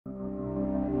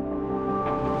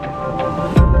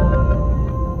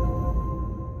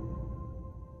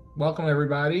Welcome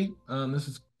everybody. This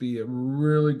is be a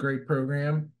really great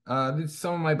program. There's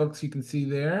some of my books you can see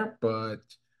there, but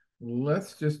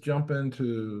let's just jump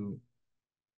into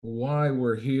why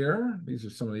we're here. These are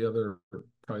some of the other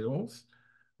titles.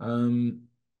 Um,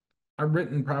 I've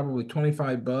written probably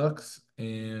 25 books,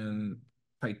 and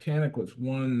Titanic was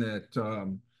one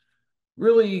that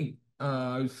really,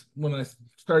 when I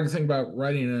started thinking about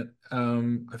writing it,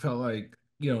 I felt like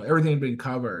everything had been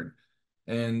covered,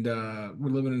 and we're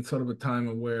living in sort of a time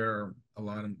of where a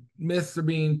lot of myths are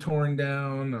being torn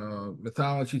down,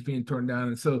 mythology is being torn down,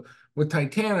 and so with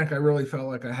Titanic, I really felt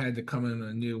like I had to come in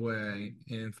a new way,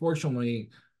 and fortunately,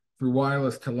 through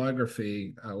wireless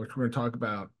telegraphy, which we're going to talk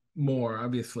about more,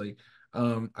 obviously.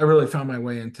 I really found my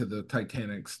way into the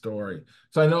Titanic story.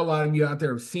 So I know a lot of you out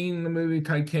there have seen the movie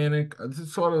Titanic. This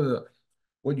is sort of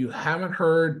what you haven't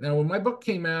heard. Now, when my book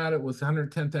came out, it was the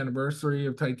 110th anniversary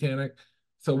of Titanic.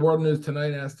 So World News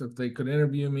Tonight asked if they could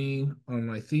interview me on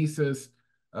my thesis.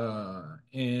 So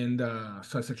I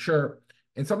said, sure.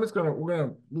 And we're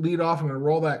gonna lead off. I'm gonna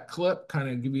roll that clip, kind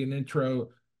of give you an intro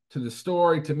to the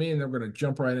story, to me, and then we're gonna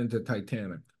jump right into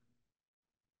Titanic.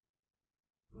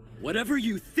 Whatever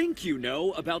you think you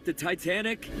know about the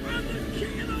Titanic,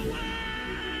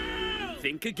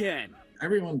 think again.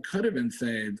 Everyone could have been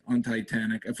saved on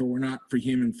Titanic if it were not for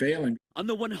human failing. On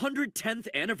the 110th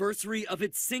anniversary of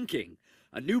its sinking,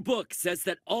 a new book says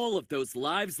that all of those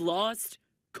lives lost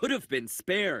could have been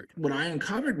spared. What I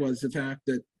uncovered was the fact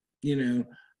that,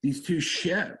 these two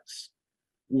ships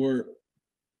were,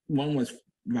 one was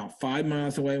about 5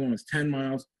 miles away, one was 10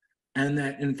 miles, and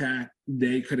that in fact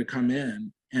they could have come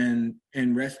in and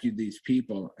rescued these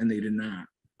people, and they did not.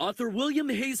 Author William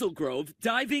Hazelgrove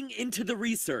diving into the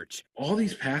research. All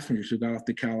these passengers who got off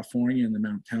to California and the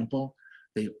Mount Temple,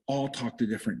 they all talked to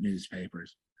different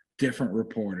newspapers, different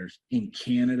reporters in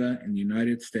Canada and the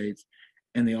United States,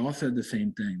 and they all said the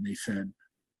same thing. They said,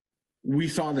 we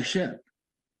saw the ship.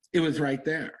 It was right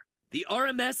there. The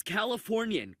RMS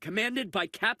Californian, commanded by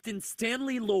Captain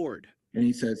Stanley Lord. And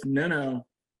he says, no,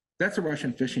 that's a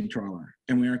Russian fishing trawler,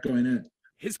 and we aren't going in.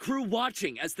 His crew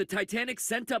watching as the Titanic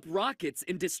sent up rockets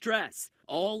in distress,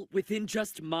 all within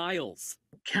just miles.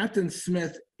 Captain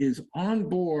Smith is on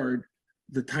board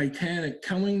the Titanic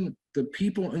telling the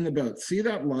people in the boat, see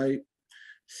that light,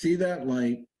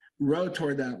 row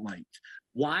toward that light.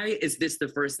 Why is this the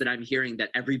first that I'm hearing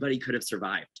that everybody could have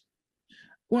survived?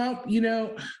 Well,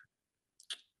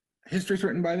 history's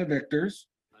written by the victors.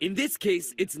 In this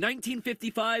case, it's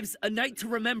 1955's A Night to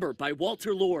Remember by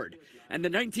Walter Lord and the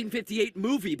 1958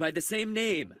 movie by the same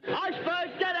name.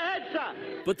 Iceberg dead ahead, sir!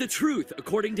 But the truth,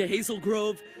 according to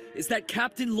Hazelgrove, is that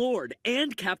Captain Lord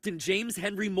and Captain James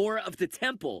Henry Moore of the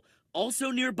Temple, also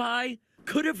nearby,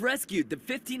 could have rescued the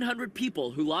 1,500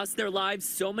 people who lost their lives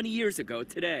so many years ago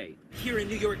today. Here in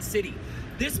New York City,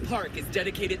 this park is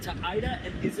dedicated to Ida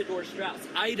and Isidore Strauss.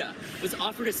 Ida was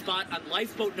offered a spot on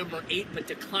lifeboat number 8 but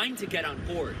declined to get on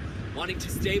board, wanting to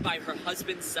stay by her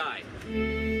husband's side.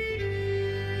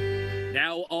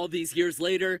 Now, all these years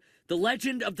later, the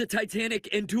legend of the Titanic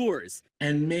endures.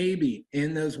 And maybe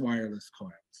in those wireless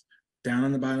coils, down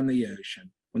on the bottom of the ocean,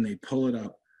 when they pull it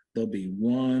up, there'll be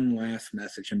one last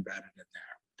message embedded in there.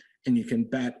 And you can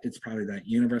bet it's probably that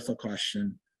universal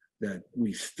question that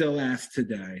we still ask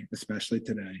today, especially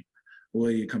today,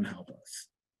 will you come help us?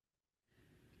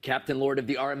 Captain Lord of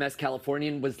the RMS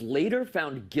Californian was later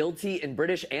found guilty in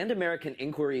British and American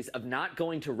inquiries of not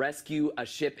going to rescue a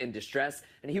ship in distress,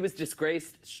 and he was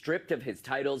disgraced, stripped of his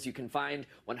titles. You can find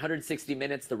 160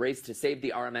 Minutes, The Race to Save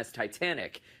the RMS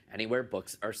Titanic, anywhere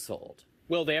books are sold.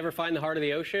 Will they ever find the heart of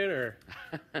the ocean, or?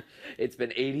 It's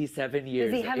been 87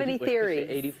 years. Does he have any theories?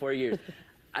 84 years.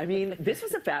 I mean, this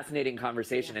was a fascinating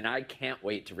conversation, and I can't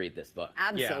wait to read this book.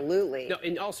 Absolutely. Yeah. No,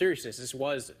 in all seriousness, this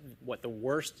was, the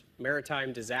worst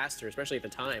maritime disaster, especially at the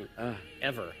time,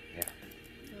 ever. Yeah.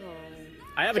 Oh.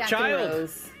 I have Jack a child. and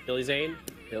Rose. Billy Zane.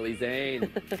 Billy Zane.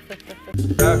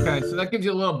 Okay, so that gives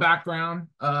you a little background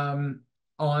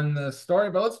on the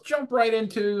story, but let's jump right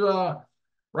into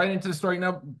the story.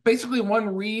 Now, basically, one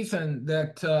reason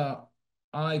that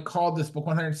I called this book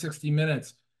 160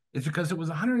 Minutes is because it was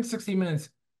 160 minutes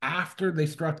after they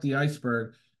struck the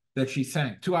iceberg that she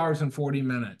sank, 2 hours and 40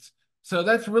 minutes. So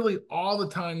that's really all the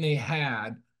time they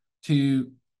had to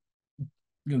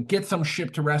get some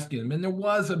ship to rescue them. And there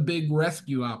was a big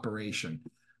rescue operation.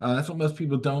 That's what most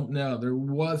people don't know. There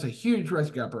was a huge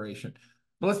rescue operation.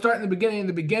 But let's start in the beginning. In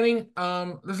the beginning,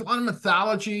 there's a lot of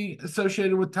mythology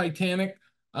associated with Titanic.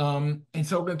 And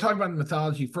so we're going to talk about the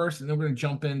mythology first, and then we're going to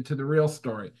jump into the real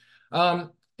story.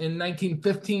 In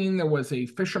 1915, there was a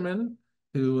fisherman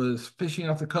who was fishing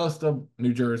off the coast of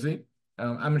New Jersey,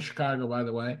 I'm in Chicago, by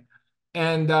the way.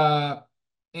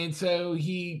 And so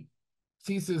he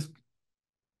sees this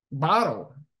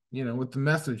bottle, with the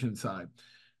message inside.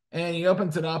 And he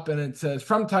opens it up and it says,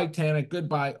 "From Titanic,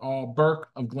 goodbye all, Burke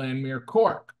of Glanmere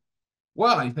Cork."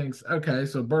 Well, he thinks, okay,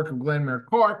 so Burke of Glanmere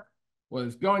Cork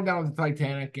was going down with the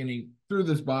Titanic and he threw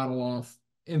this bottle off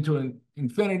into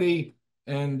infinity.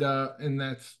 And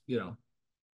that's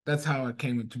how it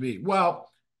came to be.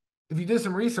 Well, if you did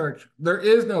some research, there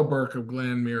is no Burke of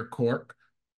Glanmere Cork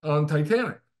on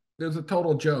Titanic. There's a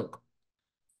total joke.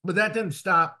 But that didn't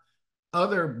stop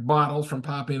other bottles from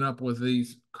popping up with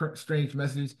these strange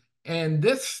messages, and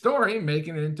this story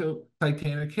making it into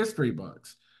Titanic history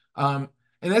books. Um,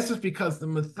 and that's just because the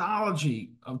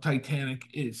mythology of Titanic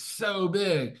is so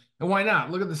big. And why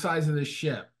not? Look at the size of this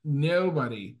ship.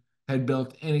 Nobody had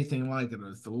built anything like it. It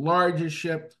was the largest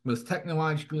ship, most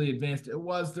technologically advanced. It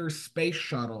was their space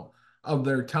shuttle of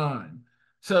their time.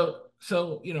 So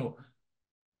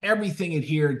everything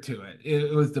adhered to it.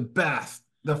 It was the best,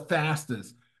 the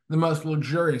fastest, the most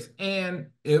luxurious, and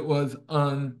it was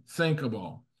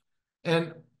unsinkable.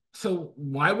 And so,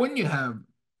 why wouldn't you have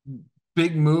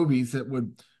big movies that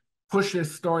would push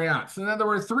this story out? So, now there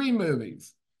were three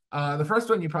movies. The first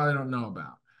one you probably don't know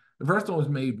about. The first one was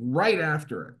made right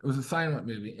after it. It was a silent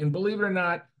movie. And believe it or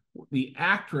not, the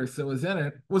actress that was in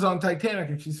it was on Titanic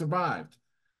and she survived.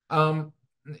 Um,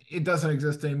 it doesn't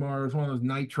exist anymore. It was one of those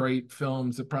nitrate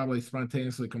films that probably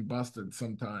spontaneously combusted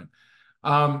sometime.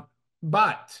 Um,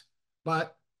 but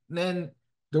but then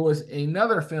there was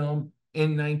another film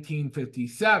in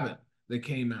 1957 that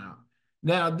came out.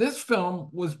 Now, this film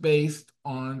was based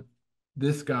on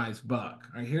this guy's book.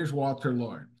 All right, here's Walter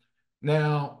Lord.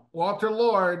 Now, Walter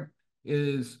Lord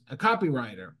is a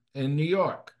copywriter in New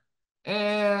York.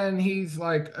 And he's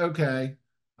like, okay,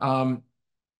 um,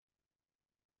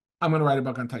 I'm going to write a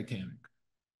book on Titanic.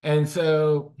 And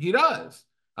so he does.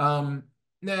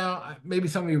 Now, maybe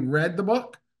some of you read the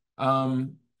book.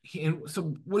 And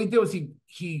so what he did was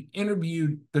he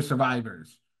interviewed the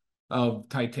survivors of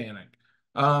Titanic.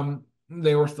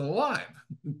 They were still alive,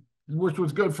 which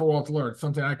was good for Walter Lord,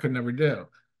 something I could never do,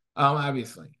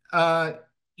 obviously.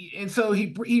 And so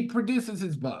he produces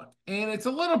his book, and it's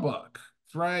a little book.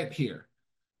 It's right here.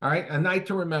 All right, A Night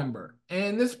to Remember.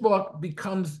 And this book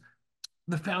becomes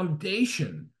the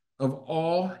foundation of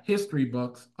all history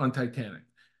books on Titanic.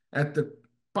 At the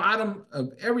bottom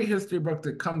of every history book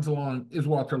that comes along is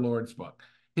Walter Lord's book.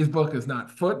 His book is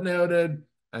not footnoted.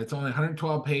 It's only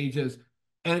 112 pages.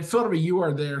 And it's sort of a you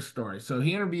are there story. So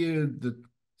he interviewed the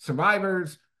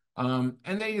survivors, and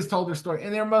they just told their story.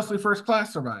 And they're mostly first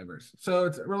class survivors. So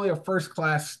it's really a first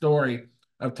class story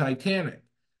of Titanic.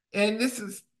 And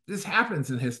this happens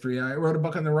in history. I wrote a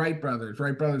book on the Wright brothers,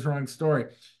 Wrong Story.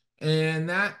 And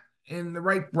the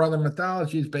Wright brother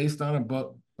mythology is based on a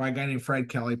book by a guy named Fred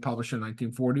Kelly, published in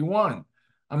 1941.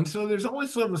 So there's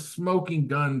always sort of a smoking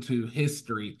gun to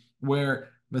history where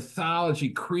mythology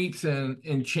creeps in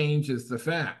and changes the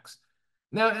facts.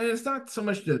 Now, and it's not so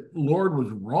much that Lord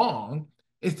was wrong,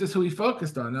 it's just who he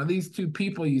focused on. Now, these two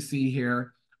people you see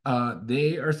here,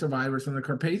 they are survivors from the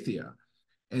Carpathia.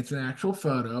 It's an actual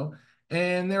photo,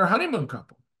 and they're a honeymoon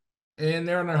couple, and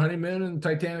they're on their honeymoon in the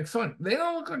Titanic sunk. They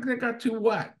don't look like they got too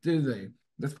wet, do they?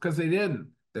 That's because they didn't.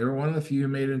 They were one of the few who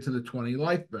made it into the 20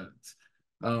 lifeboats.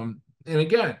 And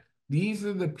again, these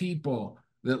are the people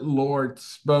that Lord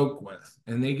spoke with,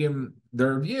 and they give them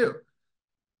their view.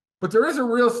 But there is a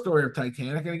real story of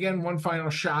Titanic, and again, one final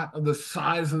shot of the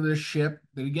size of this ship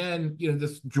that again,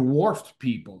 this dwarfed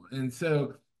people. And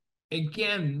so,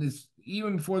 again, this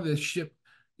even before this ship,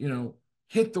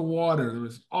 hit the water, there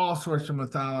was all sorts of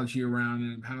mythology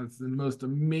around it, how it's the most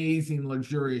amazing,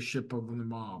 luxurious ship of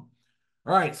them all.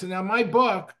 All right, so now my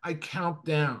book, I count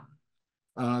down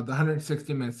the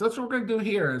 160 minutes. That's what we're going to do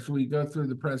here as we go through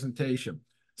the presentation.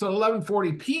 So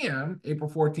 11:40 p.m., April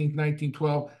 14th,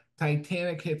 1912,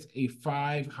 Titanic hits a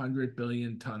 500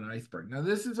 billion ton iceberg. Now,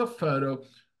 this is a photo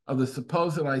of the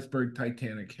supposed iceberg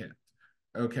Titanic hit.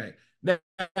 Okay, now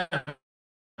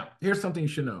here's something you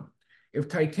should know. If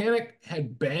Titanic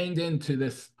had banged into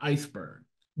this iceberg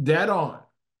dead on,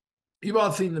 you've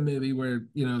all seen the movie where,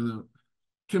 the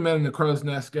two men in the crow's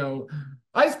nest go,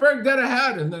 iceberg dead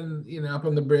ahead. And then, up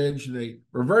on the bridge, they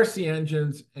reverse the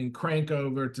engines and crank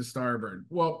over to starboard.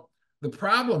 Well, the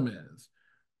problem is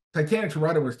Titanic's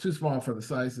rudder was too small for the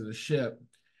size of the ship.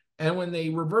 And when they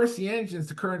reversed the engines,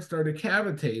 the current started to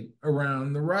cavitate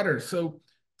around the rudder. So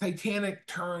Titanic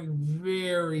turned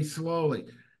very slowly.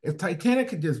 If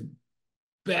Titanic had just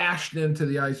bashed into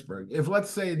the iceberg, if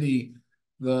let's say the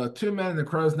two men in the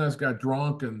crow's nest got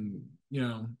drunk and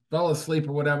fell asleep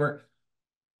or whatever,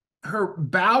 her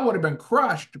bow would have been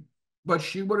crushed, but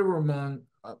she would have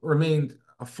remained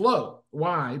afloat.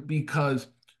 Why? Because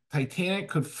Titanic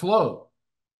could float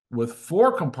with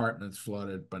 4 compartments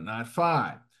flooded, but not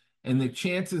 5. And the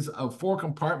chances of 4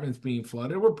 compartments being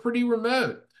flooded were pretty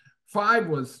remote. 5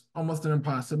 was almost an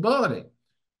impossibility.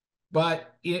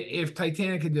 But if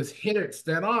Titanic had just hit it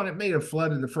dead on, it may have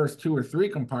flooded the first 2 or 3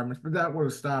 compartments, but that would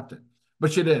have stopped it.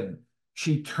 But she didn't.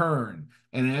 She turned,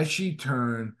 and as she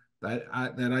turned, that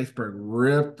iceberg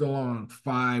ripped along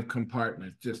 5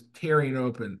 compartments, just tearing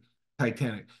open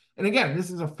Titanic. And again, this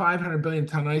is a 500 billion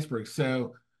ton iceberg,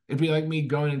 so it'd be like me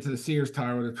going into the Sears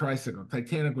Tower with a tricycle.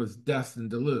 Titanic was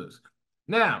destined to lose.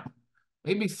 Now,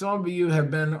 maybe some of you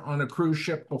have been on a cruise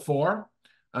ship before.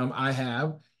 I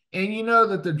have. And you know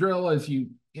that the drill is you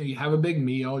have a big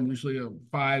meal, usually a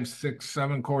 5, 6,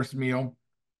 7 course meal.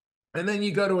 And then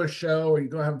you go to a show or you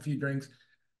go have a few drinks.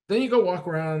 Then you go walk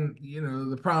around,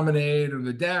 the promenade or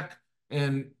the deck,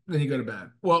 and then you go to bed.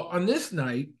 Well, on this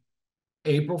night,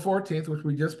 April 14th, which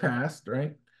we just passed,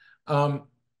 right?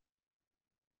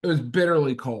 It was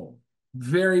bitterly cold,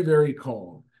 very, very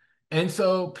cold. And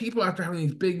so people, after having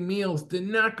these big meals, did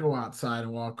not go outside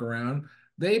and walk around.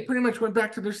 They pretty much went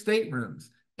back to their staterooms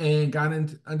and got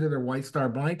under their White Star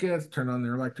blankets, turned on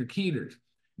their electric heaters.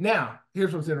 Now,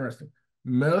 here's what's interesting.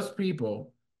 Most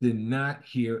people did not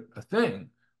hear a thing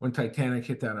when Titanic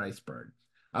hit that iceberg.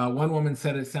 One woman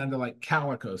said it sounded like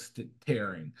calico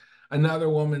tearing. Another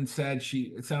woman said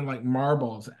it sounded like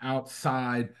marbles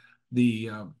outside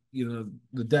the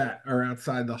deck or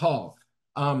outside the hull.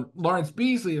 Lawrence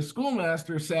Beasley, a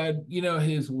schoolmaster, said,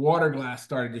 his water glass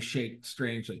started to shake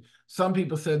strangely. Some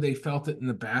people said they felt it in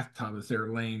the bathtub as they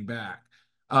were laying back.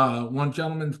 One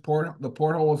gentleman's the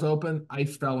porthole was open,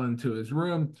 ice fell into his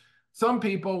room. Some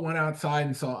people went outside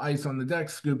and saw ice on the deck,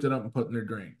 scooped it up and put in their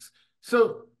drinks.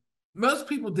 So most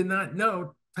people did not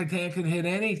know Titanic had hit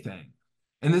anything.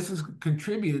 And this has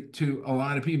contributed to a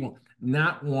lot of people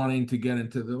not wanting to get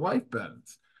into the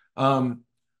lifeboats.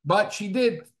 But she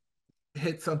did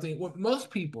hit something. What most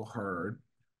people heard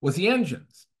was the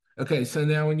engines. Okay, so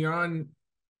now when you're on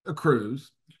a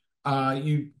cruise,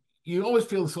 you always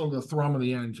feel sort of the thrum of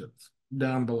the engines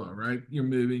down below, right? You're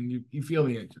moving, you feel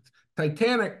the engines.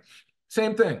 Titanic,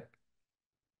 same thing.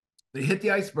 They hit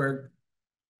the iceberg.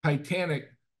 Titanic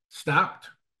stopped,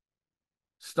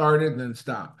 started, then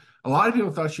stopped. A lot of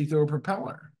people thought she threw a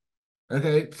propeller.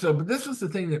 Okay, but this was the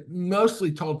thing that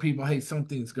mostly told people, hey,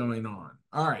 something's going on.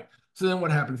 All right, so then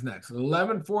what happens next? At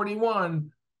 11:41,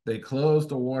 they closed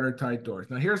the watertight doors.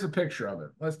 Now, here's a picture of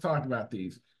it. Let's talk about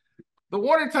these. The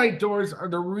watertight doors are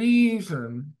the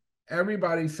reason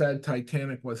everybody said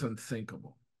Titanic was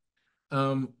unsinkable.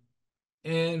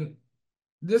 And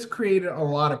this created a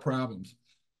lot of problems.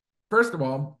 First of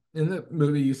all, in the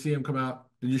movie, you see him come out.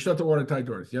 Did you shut the watertight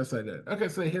doors? Yes, I did. Okay,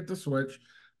 so they hit the switch.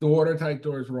 The watertight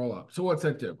doors roll up. So what's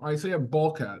that do? I see have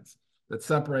bulkheads that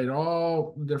separate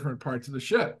all different parts of the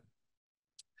ship.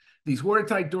 These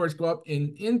watertight doors go up,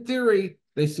 and in theory,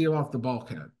 they seal off the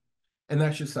bulkhead. And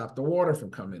that should stop the water from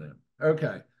coming in.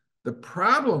 Okay. The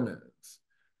problem is,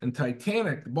 in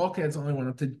Titanic, the bulkheads only went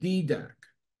up to D deck.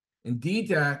 And D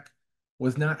deck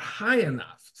was not high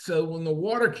enough. So when the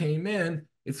water came in,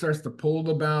 it starts to pull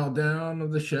the bow down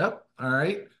of the ship. All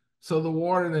right. So the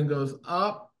water then goes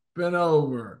up and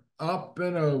over, up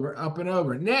and over, up and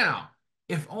over. Now,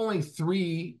 if only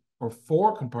 3 or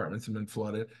 4 compartments have been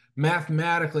flooded,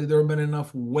 mathematically, there would have been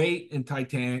enough weight in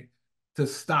Titanic to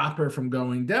stop her from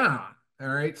going down. All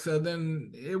right. So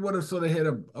then it would have sort of hit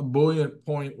a buoyant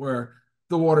point where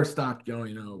the water stopped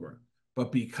going over.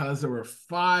 But because there were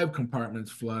 5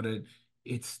 compartments flooded,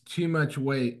 it's too much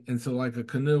weight. And so like a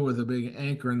canoe with a big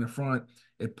anchor in the front,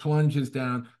 it plunges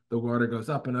down, the water goes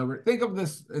up and over. Think of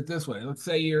this way. Let's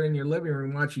say you're in your living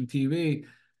room watching TV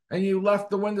and you left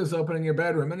the windows open in your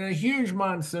bedroom and a huge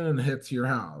monsoon hits your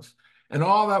house. And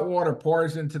all that water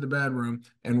pours into the bedroom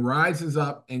and rises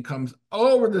up and comes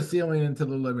over the ceiling into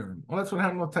the living room. Well, that's what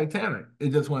happened with Titanic. It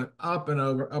just went up and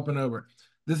over, up and over.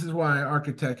 This is why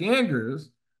architect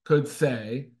Andrews could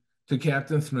say to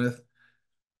Captain Smith,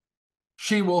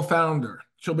 she will founder.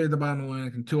 She'll be at the bottom of the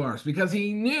Atlantic in 2 hours, because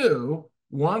he knew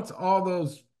once all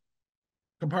those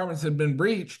compartments had been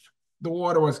breached, the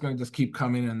water was going to just keep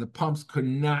coming in. The pumps could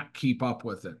not keep up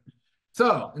with it.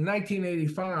 So in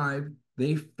 1985,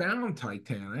 they found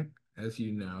Titanic, as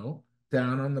you know,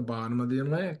 down on the bottom of the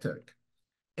Atlantic.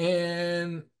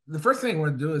 And the first thing I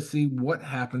want to do is see what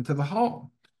happened to the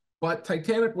hull. But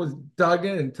Titanic was dug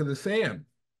into the sand.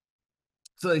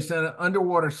 So they sent an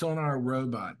underwater sonar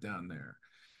robot down there.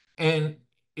 And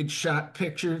it shot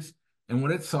pictures. And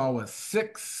what it saw was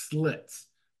 6 slits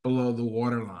below the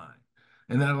waterline.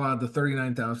 and that allowed the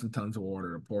 39,000 tons of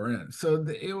water to pour in. So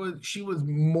she was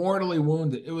mortally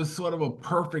wounded. It was sort of a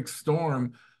perfect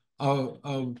storm of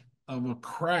a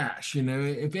crash. You know,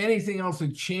 if anything else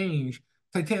had changed,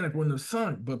 Titanic wouldn't have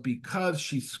sunk. But because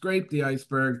she scraped the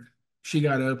iceberg, she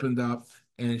got opened up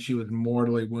and she was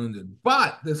mortally wounded.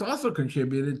 But this also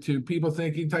contributed to people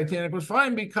thinking Titanic was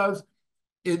fine because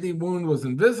the wound was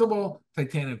invisible.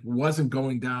 Titanic wasn't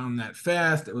going down that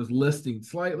fast. It was listing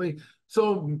slightly.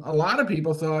 So a lot of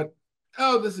people thought,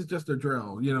 oh, this is just a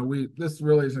drill. You know, this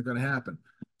really isn't going to happen.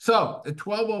 So at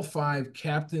 12:05,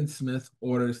 Captain Smith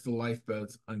orders the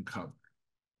lifeboats uncovered.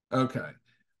 Okay,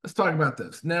 let's talk about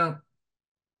this. Now,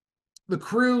 the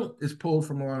crew is pulled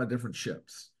from a lot of different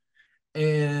ships,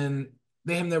 and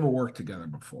they have never worked together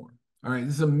before. All right,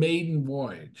 this is a maiden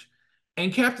voyage.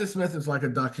 And Captain Smith is like a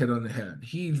duck hit on the head.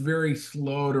 He's very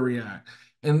slow to react.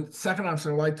 And Second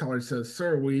Officer Lightoller says,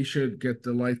 "Sir, we should get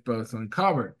the lifeboats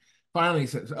uncovered." Finally, he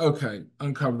says, "Okay,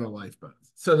 uncover the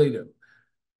lifeboats." So they do.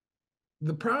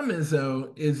 The problem is,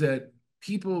 though, is that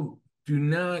people do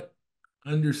not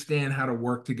understand how to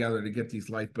work together to get these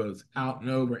lifeboats out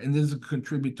and over. And this will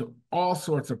contribute to all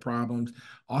sorts of problems,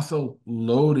 also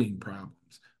loading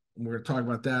problems. We're going to talk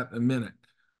about that in a minute.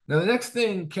 Now, the next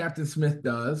thing Captain Smith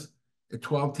does at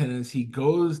 12:10 is he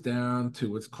goes down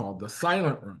to what's called the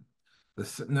silent room.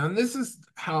 Now, this is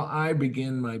how I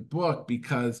begin my book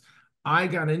because I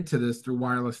got into this through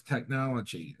wireless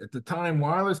technology. At the time,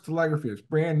 wireless telegraphy was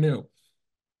brand new.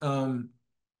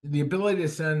 The ability to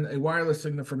send a wireless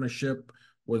signal from a ship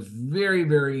was very,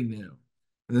 very new.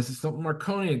 And this is something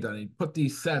Marconi had done. He put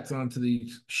these sets onto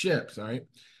these ships, all right?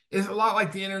 It's a lot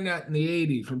like the internet in the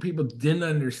 80s when people didn't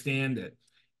understand it.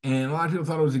 And a lot of people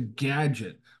thought it was a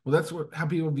gadget. Well, that's how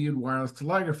people viewed wireless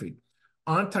telegraphy.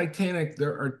 On Titanic,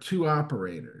 there are two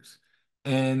operators,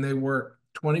 and they work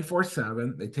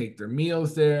 24/7. They take their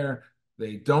meals there.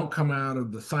 They don't come out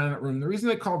of the silent room. The reason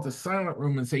they call it the silent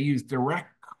room is they use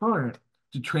direct current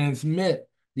to transmit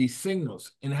these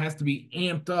signals, and it has to be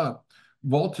amped up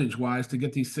voltage wise to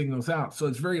get these signals out. So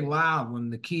it's very loud.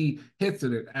 When the key hits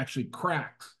it, it actually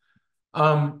cracks.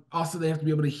 Also, they have to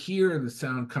be able to hear the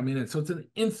sound coming in. So it's an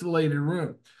insulated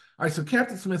room. All right, so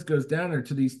Captain Smith goes down there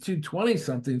to these two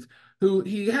 20-somethings who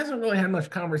he hasn't really had much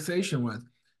conversation with.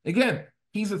 Again,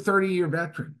 he's a 30-year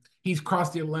veteran. He's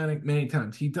crossed the Atlantic many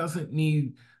times. He doesn't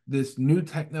need this new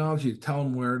technology to tell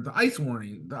him where the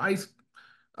icebergs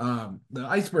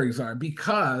are,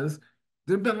 because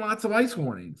there have been lots of ice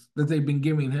warnings that they've been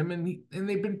giving him, and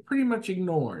they've been pretty much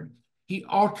ignored. He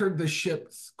altered the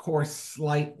ship's course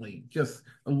slightly, just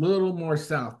a little more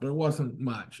south, but it wasn't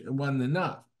much. It wasn't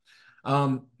enough.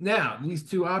 Now, these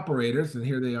two operators, and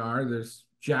here they are. There's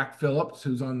Jack Phillips,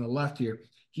 who's on the left here.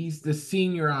 He's the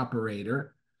senior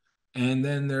operator. And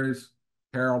then there's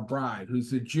Harold Bride,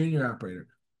 who's the junior operator.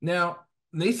 Now,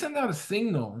 they send out a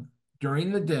signal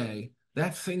during the day.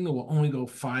 That signal will only go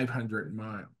 500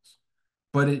 miles.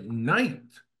 But at night,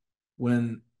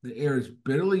 when the air is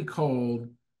bitterly cold,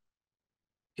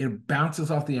 it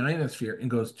bounces off the ionosphere and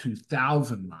goes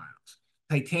 2,000 miles.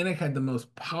 Titanic had the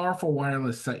most powerful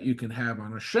wireless set you can have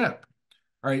on a ship.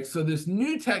 All right, so this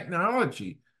new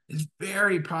technology is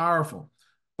very powerful,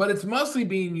 but it's mostly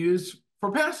being used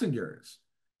for passengers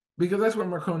because that's where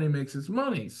Marconi makes his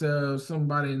money. So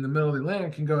somebody in the middle of the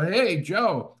Atlantic can go, "Hey,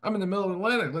 Joe, I'm in the middle of the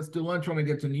Atlantic. Let's do lunch when I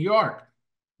get to New York."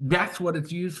 That's what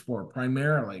it's used for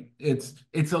primarily. It's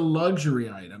a luxury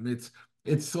item. It's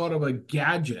sort of a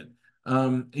gadget.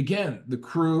 Again, the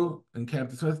crew and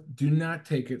Captain Smith do not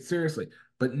take it seriously.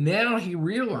 But now he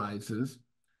realizes,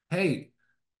 hey,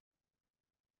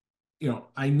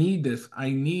 I need this.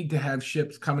 I need to have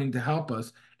ships coming to help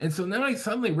us. And so now he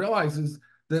suddenly realizes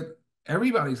that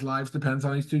everybody's lives depends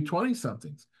on these two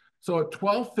 20-somethings. So at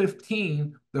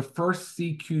 12:15, the first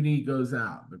CQD goes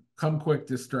out, the come quick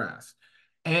distress.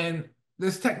 And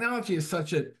this technology is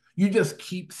such that you just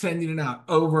keep sending it out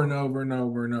over and over and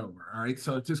over and over. All right.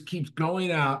 So it just keeps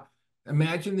going out.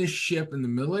 Imagine this ship in the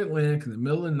middle of the Atlantic in the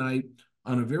middle of the night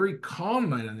on a very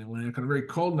calm night on the Atlantic, on a very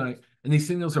cold night. And these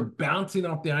signals are bouncing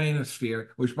off the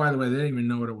ionosphere, which, by the way, they didn't even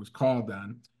know what it was called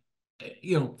then,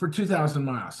 for 2,000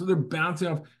 miles. So they're bouncing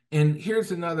off. And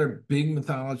here's another big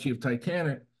mythology of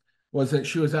Titanic, was that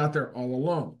she was out there all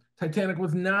alone. Titanic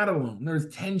was not alone. There's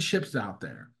 10 ships out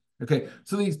there. Okay,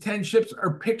 so these 10 ships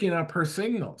are picking up her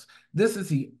signals. This is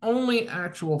the only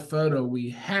actual photo we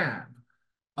have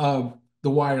of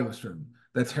the wireless room.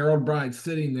 That's Harold Bride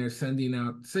sitting there sending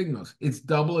out signals. It's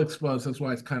double exposed, that's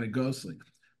why it's kind of ghostly.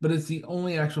 But it's the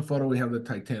only actual photo we have of the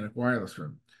Titanic wireless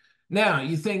room. Now,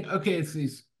 you think, okay, it's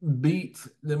these beats,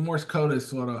 the Morse code is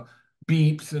sort of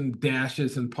beeps and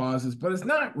dashes and pauses, but it's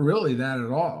not really that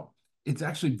at all. it's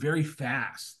actually very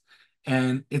fast,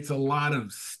 and it's a lot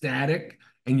of static,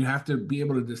 and you have to be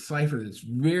able to decipher this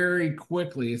very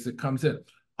quickly as it comes in.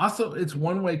 Also, it's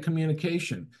one-way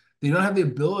communication. They don't have the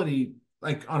ability,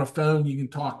 like on a phone, you can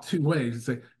talk two ways. It's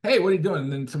like, hey, what are you doing?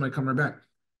 And then somebody come right back.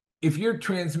 If you're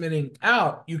transmitting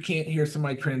out, you can't hear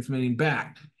somebody transmitting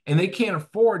back. And they can't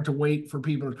afford to wait for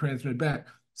people to transmit back.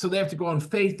 So they have to go on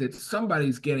faith that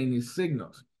somebody's getting these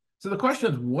signals. So the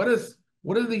question is,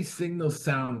 what do these signals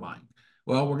sound like?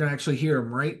 Well, we're going to actually hear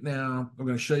them right now. We're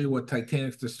going to show you what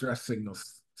Titanic's distress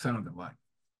signals sounded like.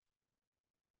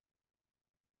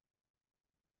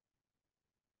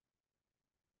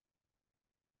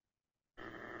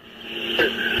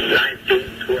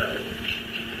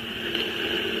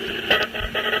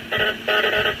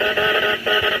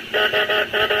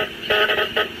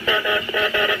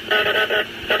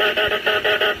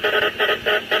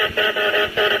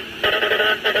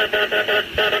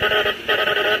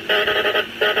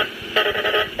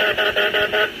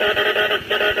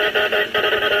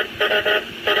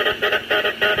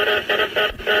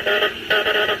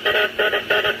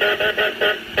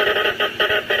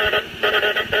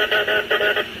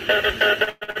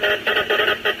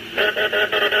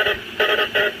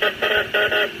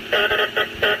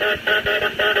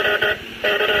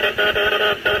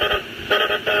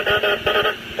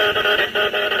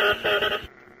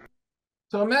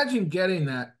 So imagine getting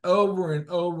that over and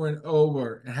over and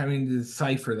over and having to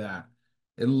decipher that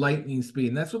at lightning speed.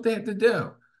 And that's what they have to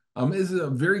do. This is a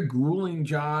very grueling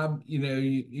job.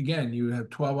 Again, you have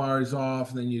 12 hours off,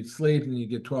 and then you sleep, and you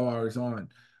get 12 hours on.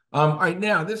 All right,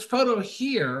 now this photo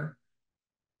here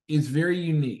is very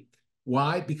unique.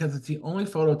 Why? Because it's the only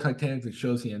photo of Titanic that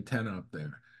shows the antenna up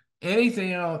there.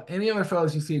 Anything else, any other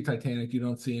photos you see of Titanic, you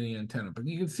don't see any antenna. But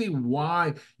you can see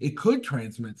why it could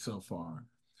transmit so far,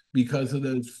 because of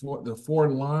the four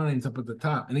lines up at the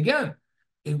top. And again,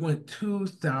 it went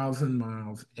 2,000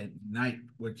 miles at night,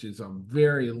 which is a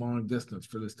very long distance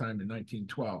for this time in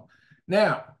 1912.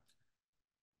 Now,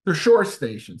 they're shore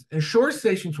stations, and shore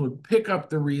stations would pick up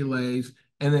the relays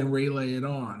and then relay it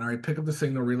on. All right, pick up the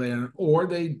signal, relay it on, or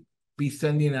they'd be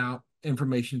sending out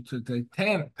information to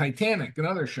Titanic and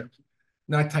other ships.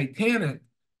 Now, Titanic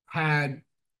had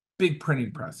big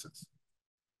printing presses,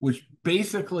 which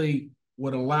basically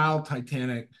would allow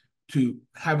Titanic to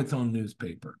have its own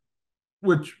newspaper,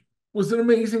 which was an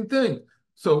amazing thing.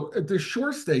 So at the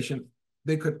shore station,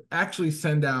 they could actually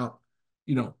send out,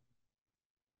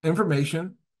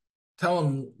 information, tell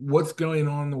them what's going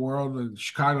on in the world, the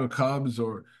Chicago Cubs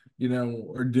are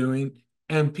doing,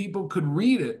 and people could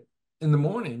read it in the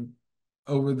morning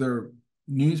over their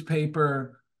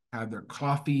newspaper, have their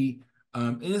coffee,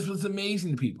 and this was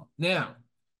amazing to people. Now,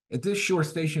 at this shore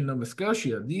station in Nova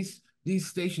Scotia, these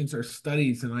stations are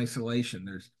studies in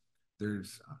isolation.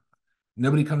 There's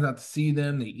nobody comes out to see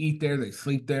them. They eat there, they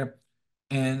sleep there,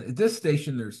 and at this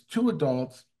station, there's two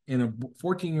adults and a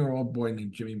 14-year-old boy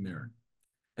named Jimmy Merritt.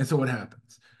 And so what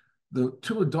happens? The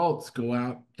two adults go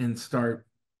out and start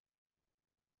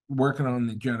working on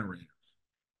the generator.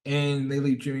 And they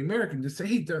leave Jimmy Merrick and just say,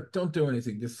 hey, don't do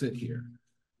anything, just sit here.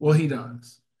 Well, he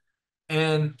does.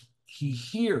 And he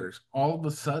hears all of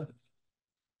a sudden,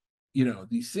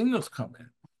 these signals come in.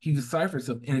 He deciphers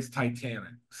them, and it's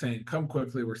Titanic saying, come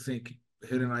quickly, we're sinking,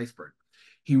 hit an iceberg.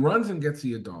 He runs and gets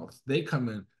the adults. They come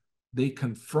in, they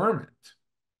confirm it.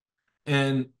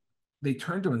 And they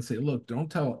turn to him and say, look, don't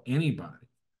tell anybody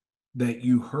that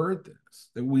you heard this,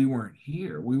 that we weren't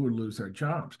here. We would lose our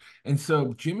jobs. And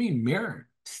so Jimmy Merritt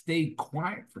stayed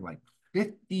quiet for like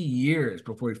 50 years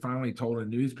before he finally told a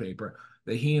newspaper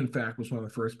that he, in fact, was one of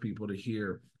the first people to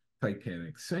hear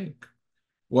Titanic sink.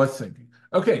 Was sinking.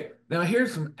 Okay, now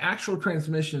here's some actual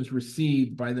transmissions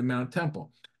received by the Mount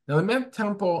Temple. Now, the Mount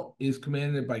Temple is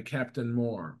commanded by Captain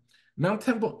Moore. Mount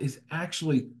Temple is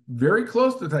actually very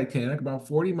close to Titanic, about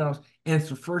 40 miles, and it's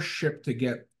the first ship to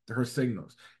get her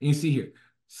signals. And you see here,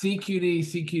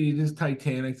 CQD, this is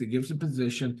Titanic, that gives a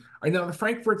position. All right, now the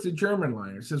Frankfurt's a German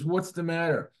liner. It says, what's the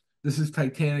matter? This is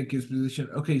Titanic, gives position.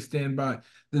 Okay, stand by.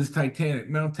 This is Titanic.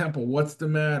 Mount Temple, what's the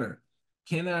matter?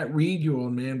 Cannot read you,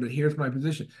 old man, but here's my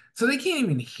position. So they can't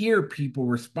even hear people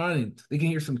responding. They can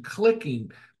hear some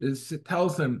clicking that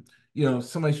tells them,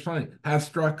 somebody's responding. Have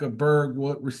struck a berg,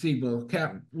 will receive,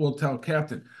 will tell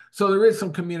captain. So there is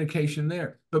some communication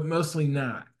there, but mostly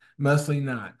not. Mostly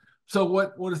not. So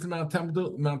what does the Mount Temple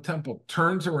do? Mount Temple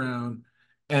turns around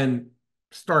and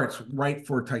starts right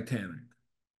for Titanic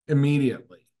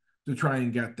immediately to try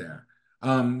and get there.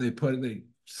 They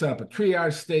set up a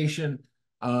triage station.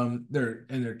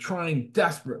 They're trying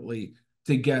desperately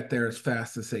to get there as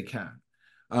fast as they can.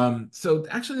 So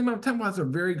actually, the Mount Temple has a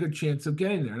very good chance of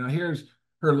getting there. Now, here's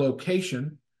her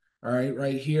location, all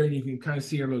right here, and you can kind of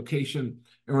see her location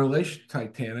in relation to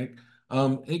Titanic.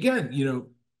 Again,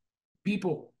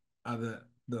 people, the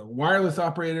wireless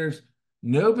operators,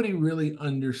 nobody really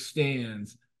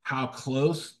understands how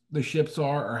close the ships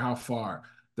are or how far.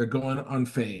 They're going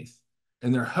unfazed,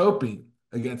 and they're hoping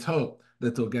against hope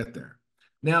that they'll get there.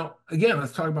 Now, again,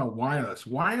 let's talk about wireless.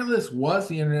 Wireless was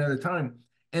the internet at the time,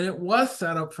 and it was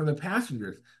set up for the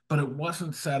passengers, but it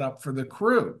wasn't set up for the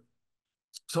crew.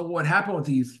 So what happened with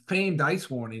these famed ice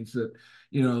warnings that,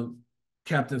 you know,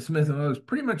 Captain Smith and others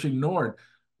pretty much ignored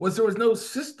was there was no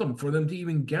system for them to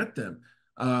even get them.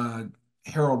 Uh,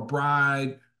 Harold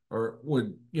Bride or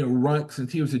would, run,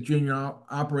 since he was a junior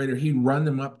operator, he'd run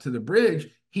them up to the bridge.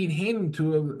 He'd hand them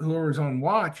to whoever's on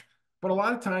watch. But a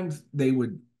lot of times they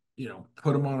would,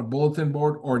 put them on a bulletin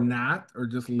board or not, or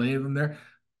just lay them there.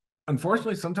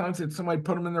 Unfortunately, sometimes it's somebody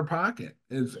put them in their pocket.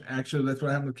 Is actually that's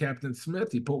what happened with Captain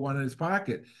Smith. He put one in his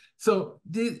pocket. So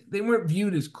they weren't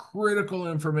viewed as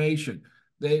critical information.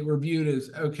 They were viewed as,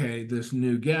 okay, this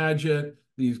new gadget.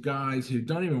 These guys who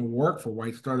don't even work for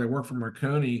White Star, they work for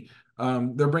Marconi.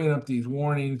 They're bringing up these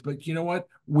warnings, but you know what?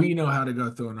 We know how to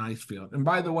go through an ice field. And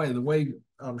by the way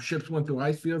ships went through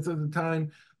ice fields at the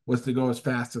time was to go as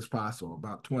fast as possible,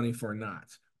 about 24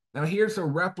 knots. Now here's a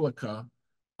replica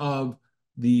of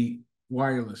the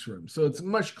wireless room. So it's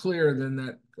much clearer than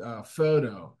that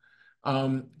photo.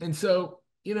 And so,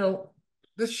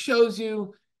 this shows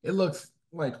you it looks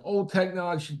like old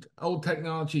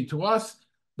technology to us,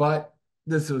 but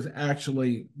this was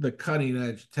actually the cutting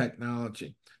edge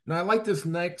technology. Now, I like this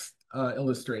next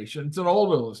illustration. It's an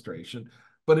old illustration,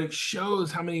 but it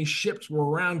shows how many ships were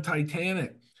around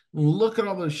Titanic. Look at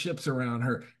all those ships around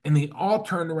her, and they all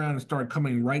turned around and started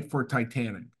coming right for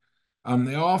Titanic.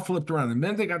 They all flipped around. The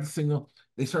minute they got the signal,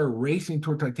 they started racing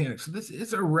toward Titanic. So this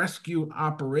is a rescue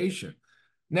operation.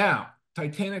 Now,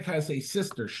 Titanic has a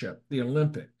sister ship, the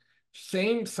Olympic.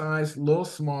 Same size, a little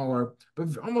smaller,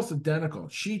 but almost identical.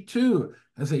 She too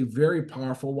has a very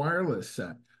powerful wireless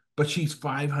set, but she's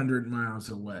 500 miles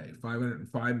away,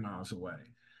 505 miles away.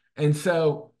 And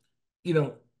so,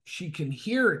 she can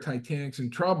hear Titanic's in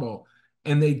trouble,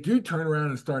 and they do turn around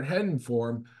and start heading for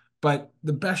him, but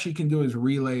the best she can do is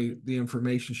relay the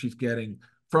information she's getting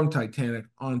from Titanic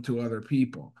onto other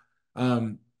people.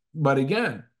 But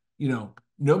again,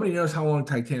 nobody knows how long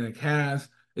Titanic has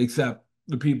except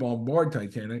the people on board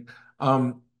Titanic.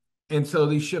 And so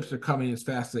these ships are coming as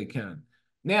fast as they can.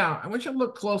 Now, I want you to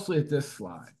look closely at this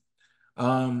slide.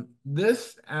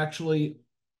 This actually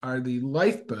are the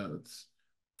lifeboats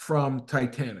from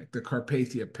Titanic, the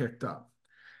Carpathia picked up.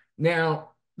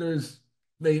 Now,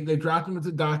 they dropped them at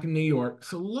the dock in New York.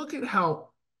 So look at how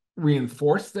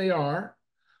reinforced they are.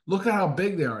 Look at how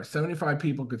big they are. 75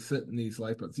 people could sit in these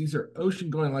lifeboats. These are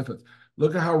ocean-going lifeboats.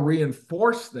 Look at how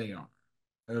reinforced they are,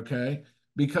 okay?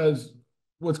 Because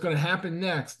what's going to happen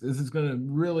next is it's going to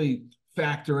really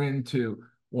factor into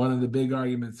one of the big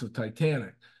arguments of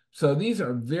Titanic. So these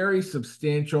are very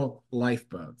substantial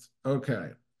lifeboats. Okay.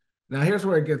 Now here's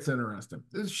where it gets interesting.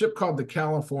 This is a ship called the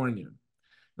Californian.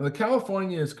 Now, the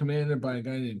California is commanded by a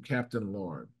guy named Captain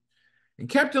Lord. And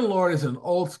Captain Lord is an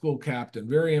old school captain,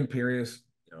 very imperious.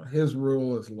 His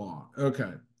rule is law.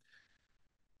 Okay.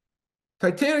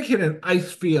 Titanic hit an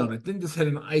ice field. It didn't just hit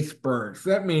an iceberg.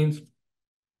 So that means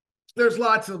there's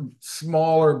lots of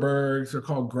smaller bergs. They're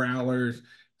called growlers.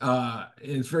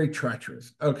 It's very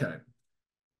treacherous. Okay.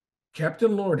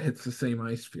 Captain Lord hits the same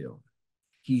ice field.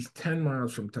 He's 10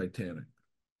 miles from Titanic.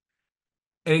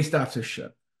 And he stops his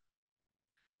ship.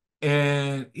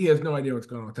 And he has no idea what's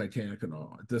going on with Titanic at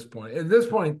all at this point. At this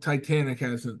point, Titanic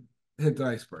hasn't hit the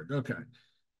iceberg. Okay.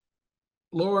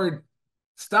 Lord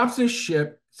stops his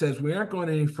ship, says we aren't going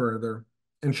any further,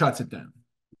 and shuts it down.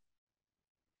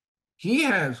 He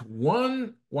has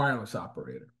one wireless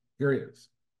operator. Here he is.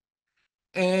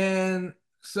 And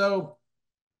so,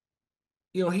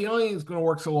 he only is going to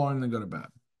work so long and then go to bed.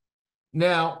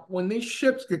 Now, when these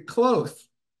ships get close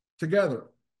together,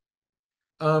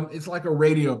 it's like a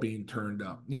radio being turned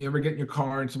up. You ever get in your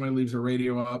car and somebody leaves a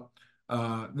radio up?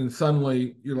 Then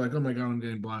suddenly you're like, oh my God, I'm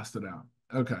getting blasted out.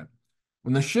 Okay.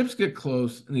 When the ships get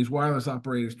close and these wireless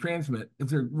operators transmit, if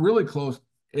they're really close,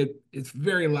 it's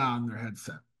very loud in their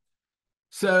headset.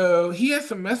 So he has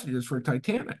some messages for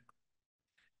Titanic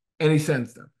and he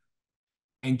sends them.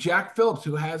 And Jack Phillips,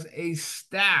 who has a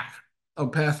stack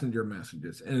of passenger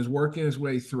messages and is working his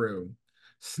way through,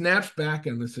 snaps back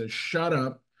at him and says, shut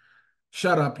up,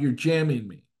 you're jamming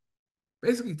me.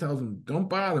 Basically tells him, don't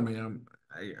bother me.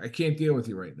 I can't deal with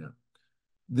you right now.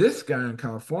 This guy in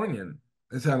California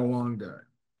has had a long day.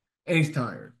 and he's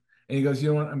tired. And he goes, you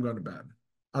know what? I'm going to bed.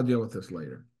 I'll deal with this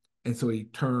later. And so he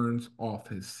turns off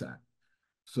his set.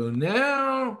 So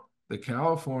now the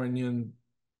Californian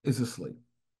is asleep.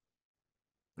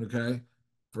 Okay.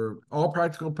 For all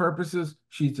practical purposes,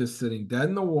 she's just sitting dead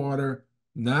in the water,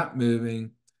 not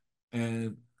moving,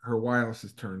 and her wireless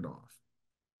is turned off.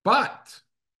 But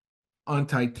on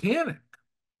Titanic,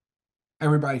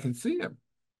 everybody can see him.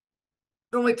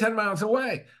 They're only 10 miles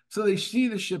away. So they see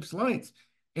the ship's lights.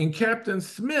 And Captain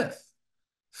Smith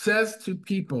says to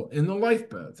people in the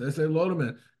lifeboats as they load them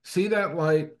in, see that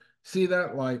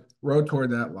light, row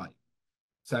toward that light.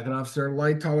 Second Officer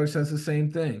Lightoller says the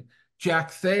same thing.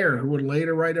 Jack Thayer, who would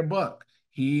later write a book,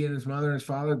 he and his mother and his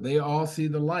father, they all see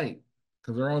the light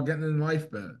because they're all getting in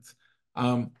lifeboats.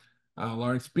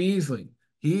 Lawrence Beasley,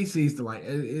 he sees the light.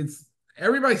 It's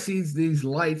everybody sees these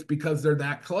lights because they're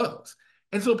that close.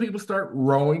 And so people start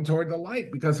rowing toward the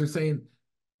light because they're saying,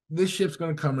 this ship's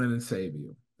going to come in and save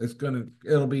you.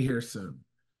 It'll be here soon.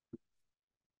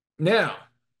 Now,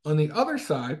 on the other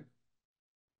side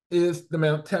is the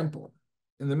Mount Temple.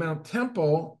 And the Mount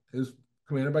Temple is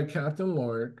commanded by Captain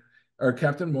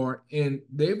Moore, and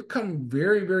they've come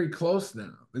very, very close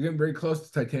now. They're getting very close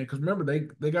to Titanic because remember,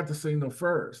 they got the signal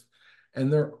first,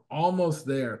 and they're almost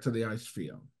there to the ice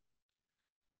field.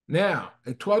 Now,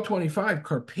 at 12:25,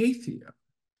 Carpathia,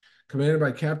 commanded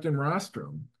by Captain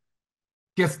Rostrom,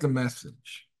 gets the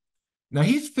message. Now,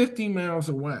 he's 15 miles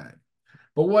away,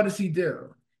 but what does he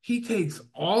do? He takes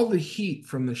all the heat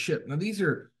from the ship. Now, these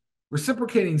are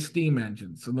reciprocating steam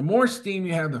engines. So the more steam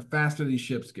you have, the faster these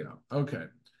ships go. Okay.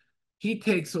 He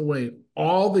takes away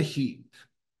all the heat,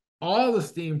 all the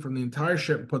steam from the entire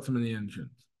ship and puts them in the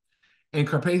engines. And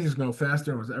Carpathia's go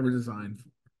faster than was ever designed for.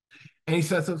 And he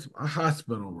sets up a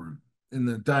hospital room in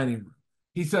the dining room.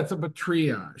 He sets up a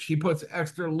triage. He puts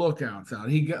extra lookouts out.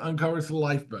 He uncovers the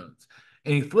lifeboats.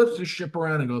 And he flips the ship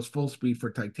around and goes full speed for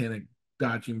Titanic,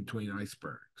 dodging between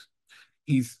icebergs.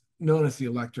 He's known as the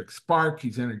electric spark.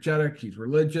 He's energetic. He's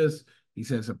religious. He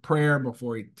says a prayer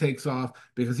before he takes off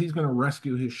because he's going to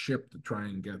rescue his ship to try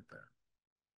and get there.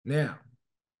 Now,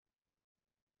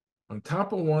 on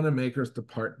top of Wanamaker's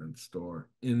department store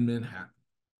in Manhattan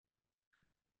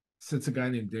sits a guy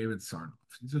named David Sarnoff.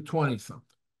 He's a 20-something.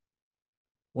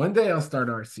 One day I'll start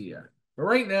RCA. But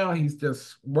right now he's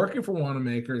just working for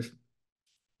Wanamaker's.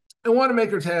 And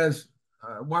Wanamaker's has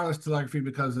wireless telegraphy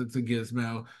because it's a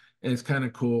gizmo, and it's kind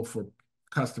of cool for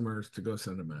customers to go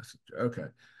send a message. Okay.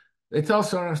 They tell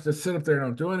Sonos to sit up there,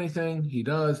 don't do anything. He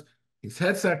does. His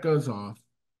headset goes off,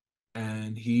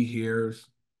 and he hears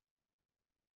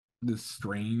this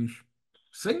strange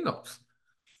signals.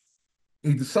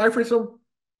 He deciphers them,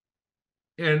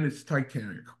 and it's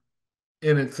Titanic.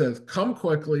 And it says, come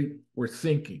quickly, we're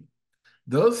sinking.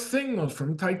 Those signals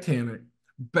from Titanic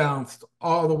bounced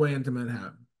all the way into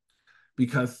Manhattan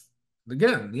because,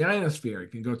 again, the ionosphere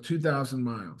can go 2,000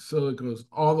 miles. So it goes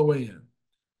all the way in.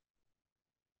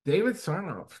 David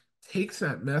Sarnoff takes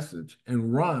that message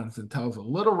and runs and tells a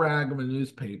little rag of a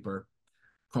newspaper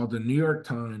called the New York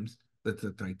Times that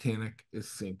the Titanic is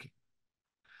sinking.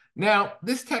 Now,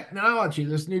 this technology,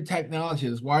 this new technology,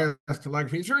 this wireless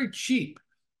telegraphy, is very cheap.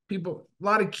 A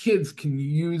lot of kids can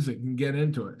use it and get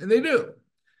into it, and they do.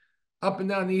 Up and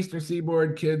down the Eastern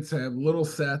Seaboard, kids have little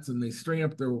sets and they string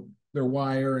up their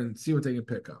wire and see what they can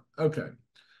pick up. Okay.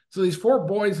 So these four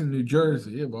boys in New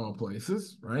Jersey, of all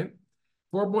places, right?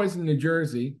 Four boys in New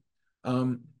Jersey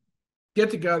get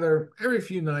together every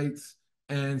few nights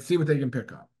and see what they can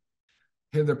pick up.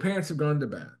 Their parents have gone to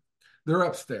bed. They're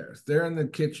upstairs. They're in the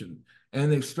kitchen,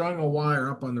 and they've strung a wire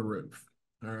up on the roof.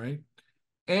 All right.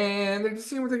 And they're just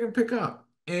seeing what they can pick up.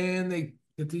 And they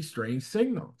get these strange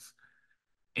signals.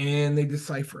 And they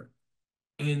decipher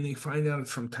it. And they find out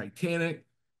it's from Titanic. It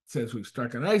says, we've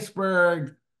struck an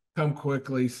iceberg. Come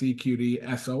quickly,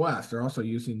 CQD, SOS. They're also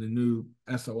using the new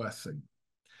SOS signal.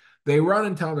 They run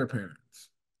and tell their parents.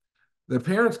 Their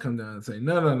parents come down and say,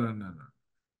 no.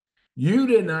 You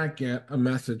did not get a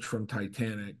message from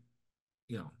Titanic,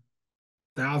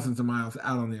 thousands of miles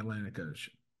out on the Atlantic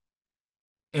Ocean.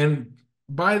 And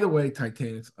by the way,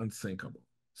 Titanic's unsinkable.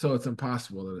 So it's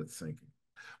impossible that it's sinking.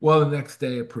 Well, the next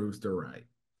day it proves they're right.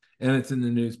 And it's in the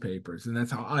newspapers. And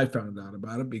that's how I found out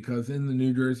about it, because in the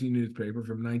New Jersey newspaper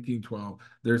from 1912,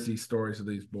 there's these stories of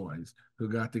these boys who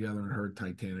got together and heard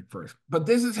Titanic first. But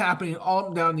this is happening all up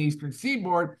and down the Eastern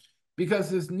Seaboard because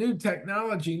this new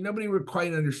technology, nobody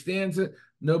quite understands it.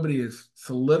 Nobody has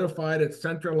solidified it,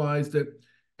 centralized it.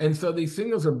 And so these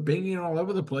signals are binging all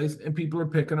over the place and people are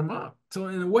picking them up. So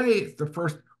in a way, it's the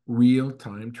first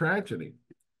real-time tragedy.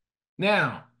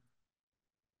 Now,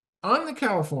 on the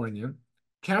California,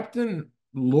 Captain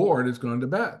Lord has gone to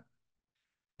bed.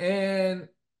 And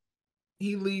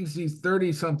he leaves these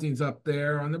 30 somethings up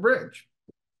there on the bridge.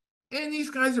 And these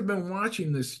guys have been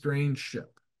watching this strange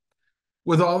ship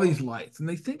with all these lights, and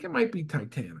they think it might be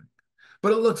Titanic,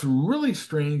 but it looks really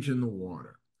strange in the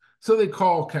water. So they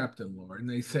call Captain Lord and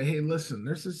they say, hey, listen,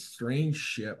 there's this strange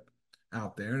ship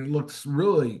out there, and it looks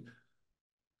really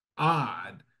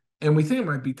odd, and we think it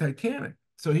might be Titanic.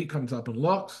 So he comes up and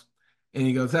looks, and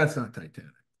he goes, that's not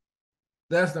Titanic.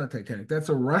 That's not Titanic. That's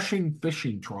a Russian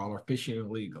fishing trawler fishing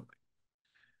illegally.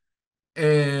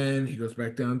 And he goes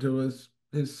back down to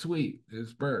his suite,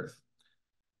 his berth.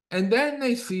 And then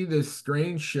they see this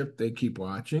strange ship they keep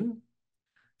watching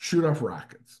shoot off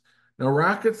rockets. Now,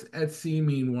 rockets at sea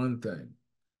mean one thing: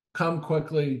 come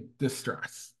quickly,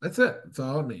 distress. That's it. That's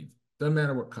all it means. Doesn't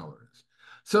matter what color it is.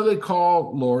 So they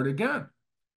call Lord again.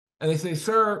 And they say,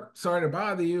 sir, sorry to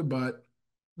bother you, but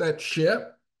that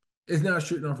ship is now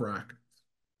shooting off rockets.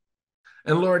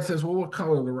 And Lord says, well, what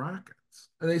color are the rockets?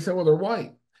 And they say, well, they're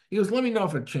white. He goes, let me know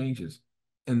if it changes.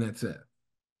 And that's it.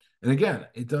 And again,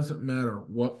 it doesn't matter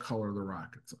what color the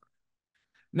rockets are.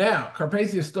 Now,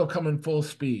 Carpathia is still coming full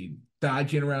speed,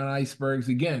 dodging around icebergs,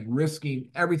 again, risking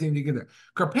everything to get there.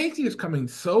 Carpathia is coming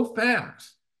so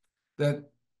fast that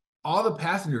all the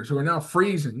passengers who are now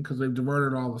freezing because they've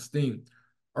diverted all the steam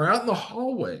are out in the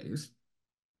hallways,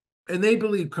 and they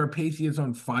believe Carpathia is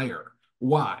on fire.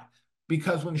 Why?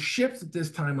 Because when ships at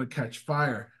this time would catch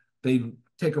fire, they'd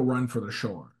take a run for the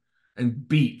shore and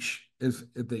beach if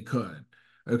they could.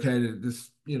 Okay, to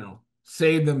just,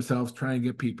 save themselves, try and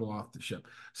get people off the ship.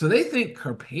 So they think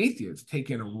Carpathia is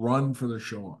taking a run for the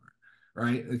shore,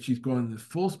 right? And she's going this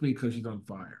full speed because she's on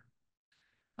fire.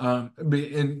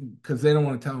 And because they don't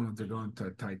want to tell them that they're going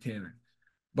to Titanic.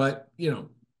 But,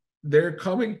 they're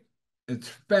coming as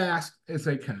fast as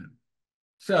they can.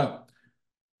 So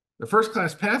the first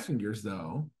class passengers,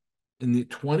 though, in the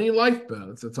 20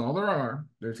 lifeboats, that's all there are.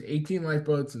 There's 18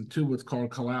 lifeboats and 2 what's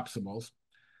called collapsibles.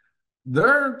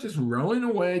 They're just rowing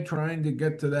away, trying to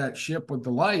get to that ship with the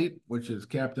light, which is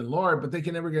Captain Lord, but they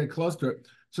can never get close to it.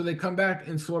 So they come back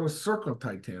and sort of circle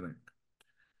Titanic.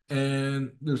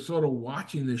 And they're sort of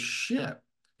watching this ship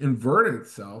invert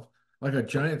itself like a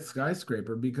giant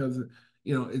skyscraper because,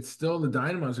 it's still the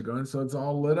dynamos are going, so it's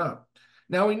all lit up.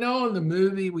 Now, we know in the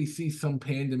movie we see some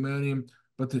pandemonium,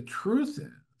 but the truth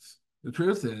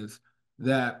is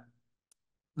that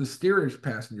the steerage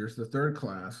passengers, the third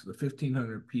class, the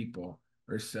 1,500 people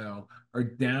or so, are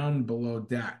down below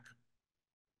deck.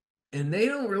 And they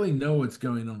don't really know what's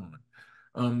going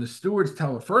on. The stewards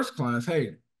tell the first class,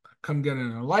 hey, come get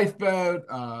in a lifeboat.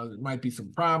 There might be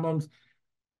some problems.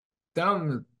 Down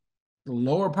in the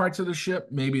lower parts of the ship,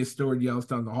 maybe a steward yells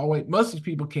down the hallway. Most of these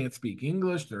people can't speak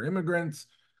English. They're immigrants,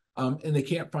 and they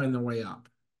can't find their way up.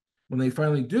 When they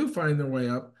finally do find their way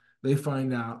up, they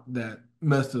find out that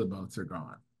most of the boats are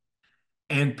gone.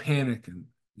 And panic and,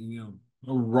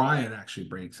 a riot actually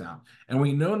breaks out. And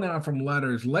we know now from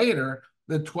letters later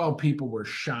that 12 people were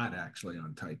shot actually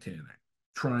on Titanic,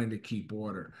 trying to keep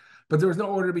order. But there was no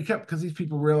order to be kept because these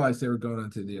people realized they were going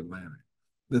into the Atlantic,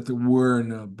 that there were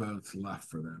no boats left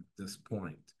for them at this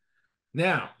point.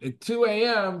 Now, at 2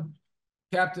 a.m.,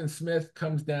 Captain Smith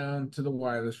comes down to the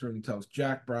wireless room and tells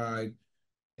Jack Bride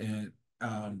and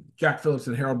Jack Phillips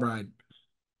and Harold Bride,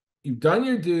 you've done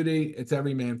your duty. It's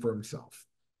every man for himself.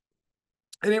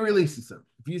 And he releases them.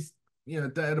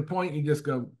 If at a point, you just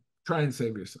go try and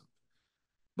save yourself.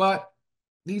 But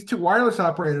these 2 wireless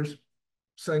operators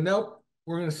say, nope,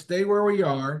 we're going to stay where we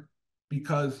are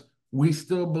because we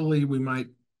still believe we might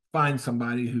find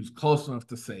somebody who's close enough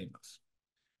to save us.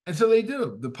 And so they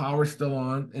do. The power's still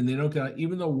on, and they don't get out,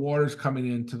 even though water's coming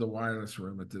into the wireless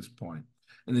room at this point,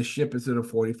 and the ship is at a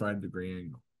 45-degree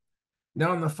angle.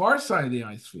 Now, on the far side of the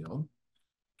ice field,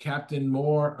 Captain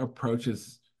Moore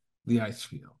approaches the ice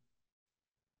field.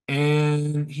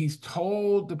 And he's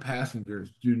told the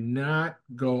passengers, do not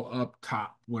go up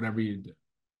top, whatever you do.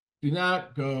 Do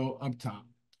not go up top.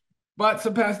 But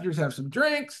some passengers have some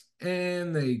drinks,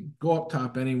 and they go up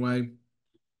top anyway.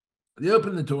 They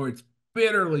open the door. It's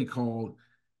bitterly cold,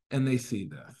 and they see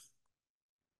this.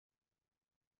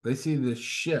 They see this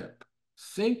ship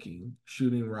sinking,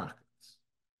 shooting rockets.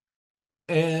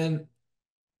 And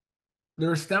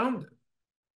they're astounded.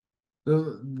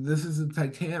 This is the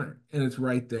Titanic, and it's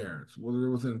right there. It's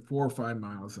within 4 or 5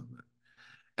 miles of it.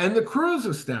 And the crew's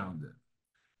astounded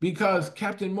because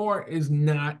Captain Moore is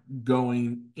not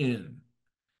going in.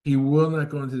 He will not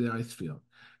go into the ice field.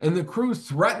 And the crew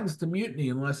threatens to mutiny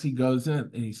unless he goes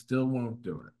in, and he still won't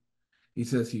do it. He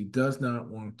says he does not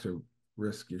want to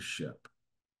risk his ship,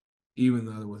 even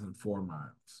though they're within 4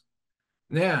 miles.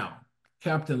 Now,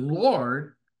 Captain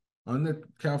Lord on the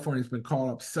California has been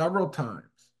called up several times,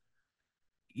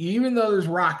 even though there's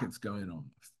rockets going on.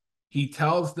 He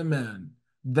tells the men,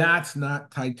 that's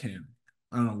not Titanic.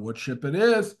 I don't know what ship it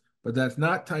is, but that's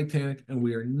not Titanic, and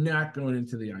we are not going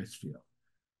into the ice field.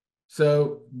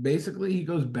 So basically, he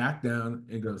goes back down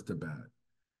and goes to bed.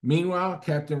 Meanwhile,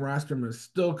 Captain Rostrom is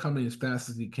still coming as fast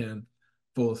as he can,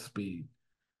 full speed.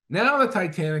 Now the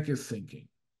Titanic is sinking.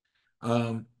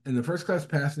 And the first class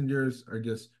passengers are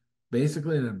just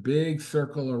basically in a big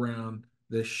circle around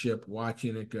this ship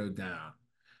watching it go down.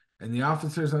 And the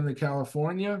officers on the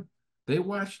California, they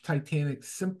watch Titanic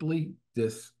simply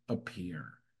disappear.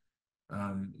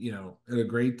 At a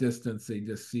great distance, they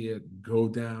just see it go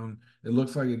down. It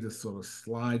looks like it just sort of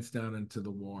slides down into the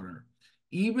water.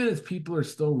 Even as people are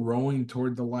still rowing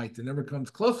toward the light, it never comes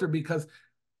closer because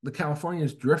the California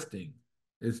is drifting.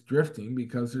 It's drifting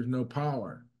because there's no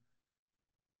power.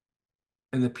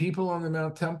 And the people on the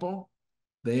Mount Temple,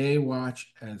 they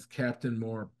watch as Captain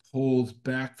Moore pulls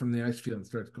back from the ice field and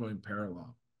starts going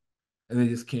parallel. And they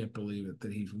just can't believe it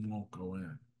that he won't go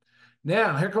in.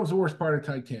 Now, here comes the worst part of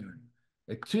Titanic.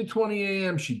 At 2:20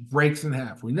 a.m., she breaks in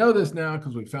half. We know this now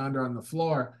because we found her on the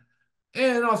floor.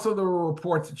 And also there were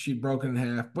reports that she'd broken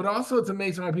in half. But also it's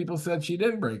amazing why people said she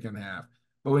didn't break in half.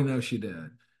 But we know she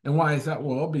did. And why is that?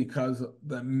 Well, because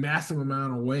the massive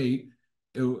amount of weight,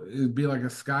 it'd be like a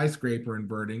skyscraper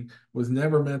inverting, was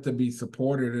never meant to be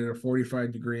supported at a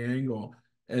 45-degree angle,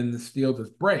 and the steel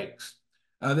just breaks.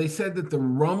 They said that the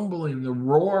rumbling, the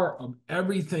roar of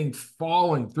everything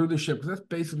falling through the ship, because that's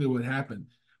basically what happened,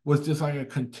 was just like a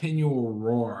continual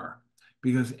roar,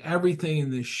 because everything in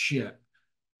this ship,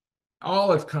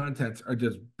 all its contents are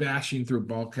just bashing through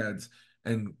bulkheads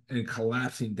and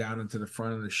collapsing down into the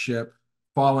front of the ship,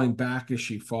 falling back as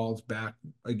she falls back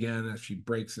again as she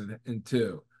breaks in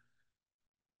two.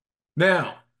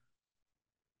 Now,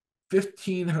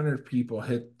 1,500 people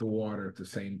hit the water at the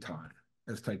same time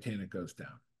as Titanic goes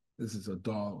down. This is a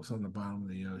doll. It's on the bottom of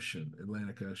the ocean,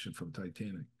 Atlantic Ocean from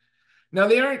Titanic. Now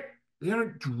they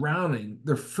aren't drowning;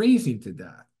 they're freezing to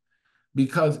death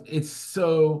because it's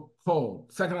so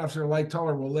cold. Second Officer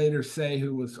Lightoller will later say,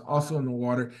 who was also in the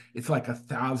water, it's like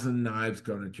 1,000 knives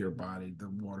going into your body. The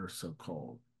water's so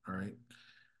cold. All right.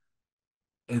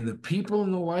 And the people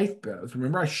in the lifeboats,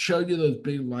 remember I showed you those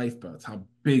big lifeboats, how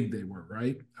big they were,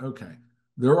 right? Okay.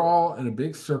 They're all in a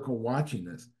big circle watching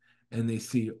this, and they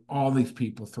see all these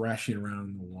people thrashing around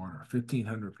in the water,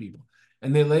 1,500 people.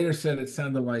 And they later said it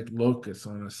sounded like locusts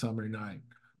on a summer night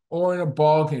or in a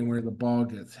ball game where the ball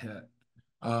gets hit.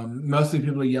 Mostly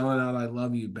people are yelling out, I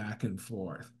love you, back and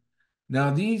forth.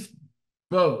 Now, these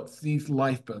boats, these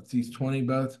lifeboats, these 20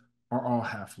 boats are all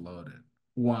half loaded.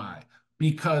 Why?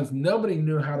 Because nobody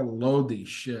knew how to load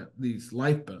these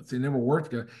lifeboats. They never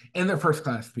worked together, and they're first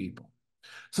class people.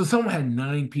 So someone had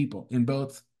 9 people in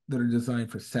boats that are designed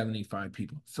for 75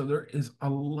 people. So there is a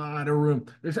lot of room.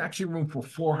 There's actually room for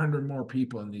 400 more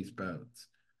people in these boats.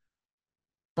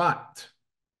 But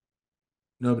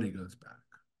nobody goes back.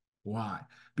 Why?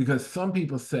 Because some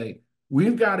people say,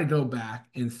 we've got to go back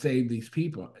and save these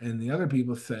people. And the other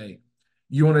people say,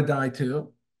 you want to die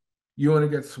too? You want to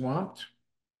get swamped?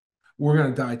 We're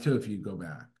going to die too if you go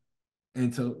back.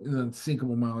 And so the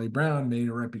Unsinkable Molly Brown made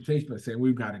a reputation by saying,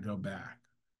 we've got to go back.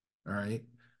 All right.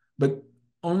 But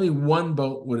only one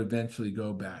boat would eventually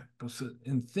go back.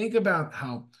 And think about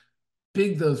how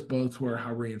big those boats were,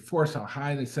 how reinforced, how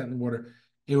high they set in the water.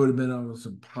 It would have been almost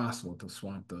impossible to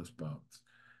swamp those boats.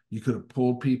 You could have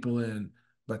pulled people in,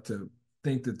 but to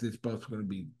think that this boat's going to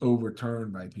be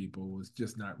overturned by people was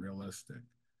just not realistic.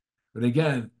 But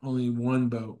again, only one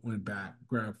boat went back,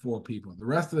 grabbed 4 people. The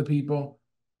rest of the people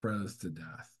froze to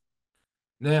death.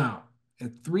 Now,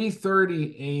 at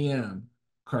 3:30 a.m.,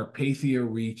 Carpathia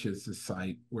reaches the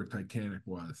site where Titanic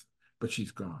was, but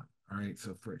she's gone. All right,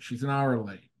 so she's an hour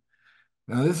late.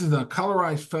 Now, this is a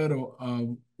colorized photo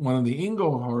of one of the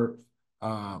Inglehart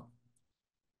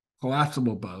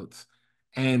collapsible boats,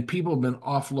 and people have been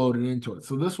offloaded into it.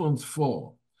 So this one's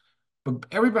full. But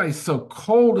everybody's so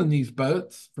cold in these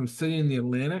boats from sitting in the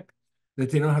Atlantic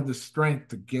that they don't have the strength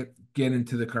to get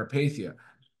into the Carpathia.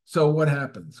 So what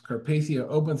happens? Carpathia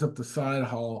opens up the side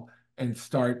hull and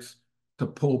starts to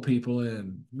pull people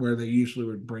in where they usually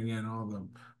would bring in all the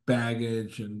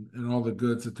baggage and all the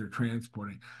goods that they're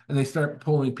transporting. And they start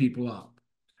pulling people up.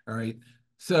 All right.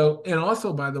 So, and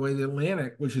also, by the way, the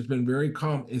Atlantic, which has been very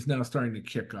calm, is now starting to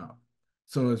kick up.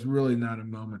 So it's really not a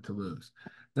moment to lose.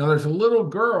 Now, there's a little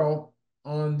girl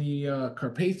on the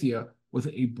Carpathia with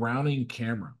a Browning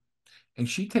camera, and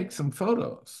she takes some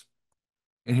photos.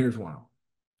 And here's one.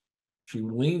 She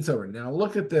leans over. Now,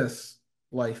 look at this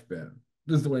life bin.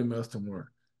 This is the way most of them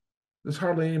work. There's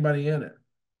hardly anybody in it.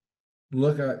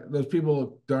 Look at those people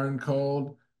look darn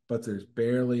cold, but there's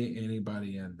barely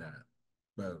anybody in that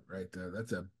boat right there.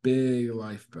 That's a big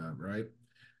lifeboat, right?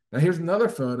 Now here's another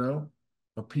photo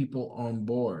of people on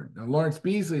board. Now Lawrence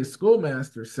Beasley, a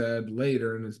schoolmaster, said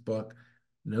later in his book,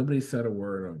 nobody said a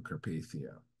word on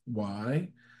Carpathia. Why?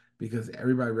 Because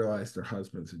everybody realized their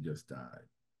husbands had just died.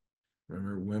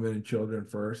 Remember, women and children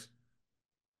first.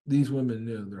 These women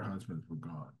knew their husbands were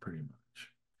gone, pretty much.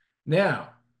 Now,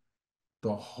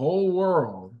 the whole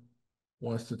world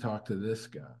wants to talk to this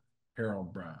guy,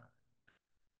 Harold Bride.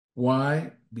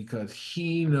 Why? Because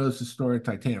he knows the story of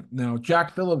Titanic. Now,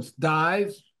 Jack Phillips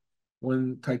dies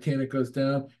when Titanic goes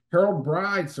down. Harold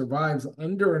Bride survives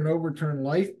under an overturned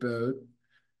lifeboat,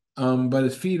 but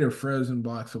his feet are frozen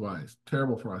blocks of ice.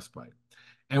 Terrible frostbite.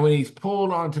 And when he's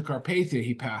pulled onto Carpathia,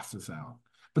 he passes out.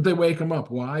 But they wake him up.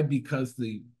 Why? Because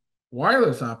the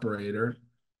wireless operator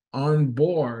on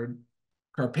board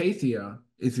Carpathia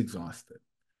is exhausted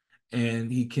and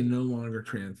he can no longer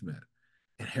transmit.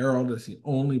 And Harold is the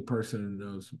only person who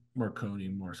knows Marconi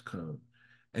Morse code.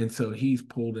 And so he's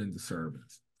pulled into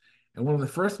service. And one of the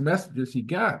first messages he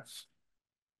gets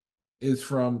is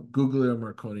from Guglielmo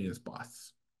Marconi, his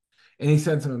boss. And he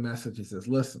sends him a message. He says,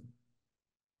 listen,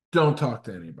 don't talk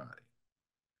to anybody.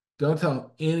 Don't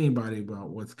tell anybody about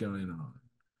what's going on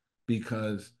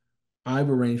because I've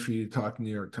arranged for you to talk to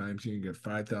New York Times. You can get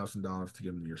 $5,000 to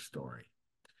give them your story.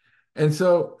 And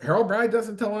so Harold Bride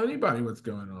doesn't tell anybody what's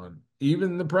going on.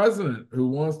 Even the president who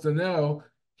wants to know,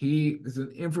 he is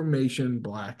an information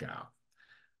blackout.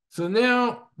 So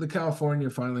now the California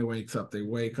finally wakes up. They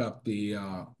wake up the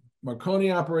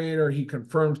Marconi operator. He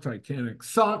confirms Titanic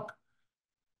sunk.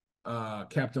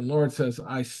 Captain Lord says,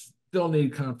 I still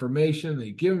need confirmation.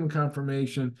 They give him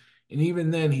confirmation. And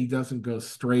even then, he doesn't go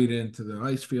straight into the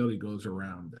ice field. He goes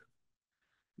around it.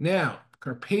 Now,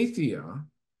 Carpathia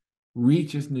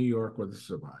reaches New York with the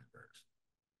survivors.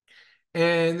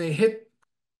 And they hit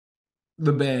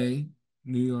the bay,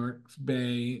 New York's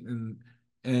bay, and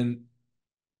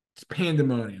it's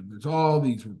pandemonium. There's all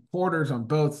these reporters on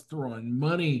boats throwing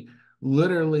money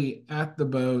literally at the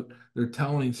boat. They're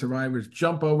telling survivors,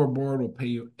 jump overboard, we'll pay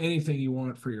you anything you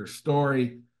want for your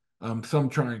story. Some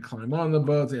try and climb on the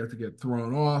boats, they have to get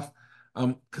thrown off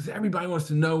because everybody wants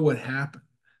to know what happened.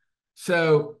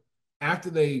 So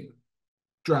after they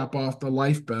drop off the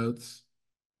lifeboats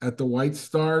at the White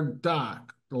Star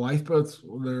dock, the lifeboats,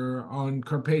 they're on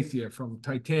Carpathia from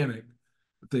Titanic,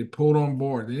 they pulled on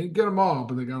board. They didn't get them all,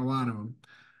 but they got a lot of them.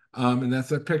 And that's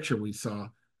that picture we saw.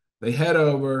 They head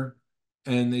over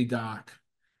and they dock,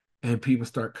 and people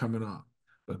start coming up.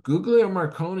 But Guglielmo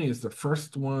Marconi is the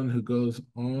first one who goes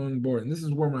on board. And this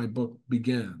is where my book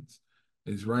begins,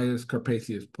 is right as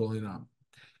Carpathia is pulling up.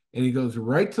 And he goes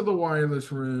right to the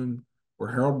wireless room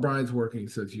where Harold Bride's working. He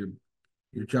says,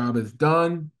 your job is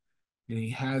done. And he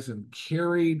has him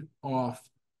carried off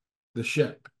the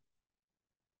ship.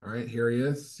 All right, here he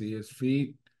is. See his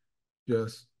feet,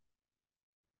 just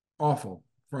awful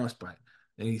frostbite.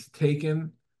 And he's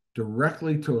taken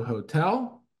directly to a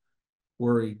hotel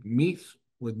where he meets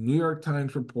with New York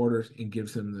Times reporters and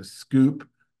gives them the scoop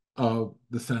of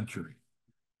the century.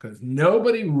 Because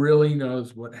nobody really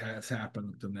knows what has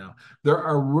happened to them now. There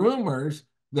are rumors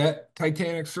that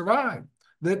Titanic survived,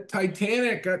 that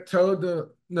Titanic got towed to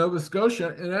Nova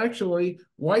Scotia, and actually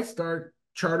White Star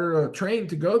chartered a train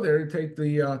to go there to take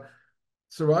the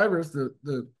survivors,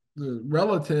 the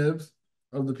relatives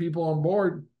of the people on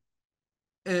board,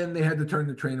 and they had to turn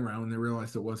the train around when they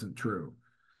realized it wasn't true.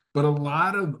 But a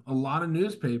lot of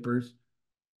newspapers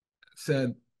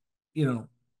said, you know,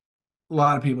 a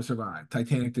lot of people survived.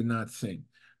 Titanic did not sink.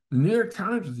 The New York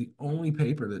Times was the only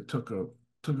paper that took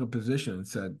a position and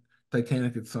said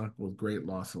Titanic had sunk with great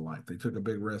loss of life. They took a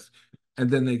big risk, and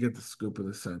then they get the scoop of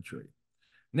the century.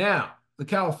 Now, the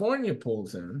California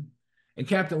pulls in, and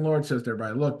Captain Lord says to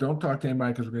everybody, look, don't talk to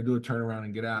anybody because we're going to do a turnaround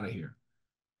and get out of here.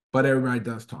 But everybody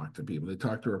does talk to people. They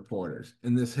talk to reporters,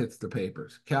 and this hits the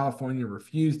papers. California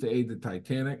refused to aid the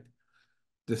Titanic.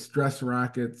 Distress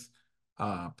rockets,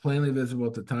 plainly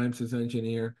visible to Times'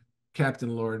 engineer. Captain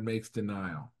Lord makes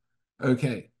denial.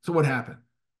 Okay, so what happened?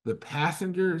 The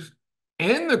passengers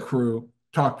and the crew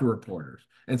talked to reporters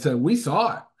and said, we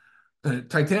saw it.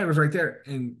 Titanic was right there,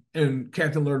 and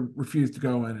Captain Lord refused to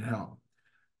go in and help.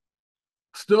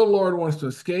 Still, Lord wants to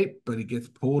escape, but he gets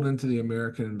pulled into the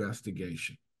American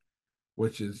investigation,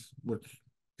 which is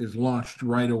launched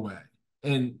right away.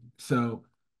 And so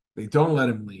they don't let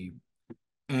him leave.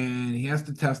 And he has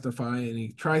to testify, and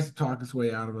he tries to talk his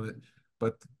way out of it.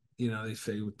 But, they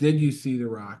say, well, did you see the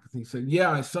rockets? And he said, yeah,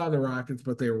 I saw the rockets,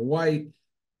 but they were white.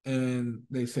 And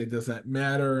they say, does that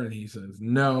matter? And he says,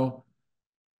 no.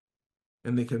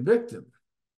 And they convict him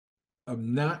of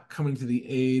not coming to the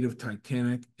aid of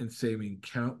Titanic and saving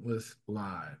countless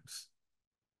lives,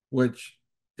 which,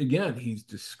 again, he's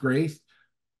disgraced.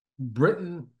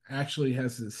 Britain actually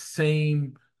has the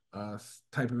same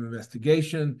type of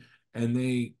investigation, and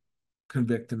they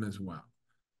convict him as well.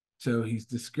 So he's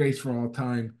disgraced for all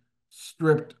time,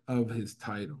 stripped of his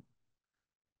title.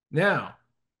 Now,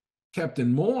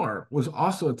 Captain Moore was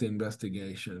also at the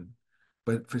investigation,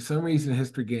 but for some reason,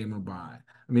 history gave him a bye.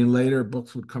 I mean, later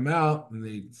books would come out and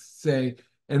they'd say,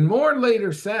 and Moore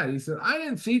later said, he said, I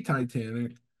didn't see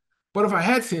Titanic, but if I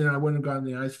had seen it, I wouldn't have gone to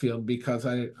the ice field because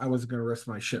I wasn't going to risk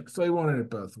my ship. So he wanted it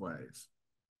both ways.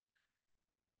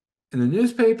 In the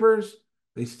newspapers,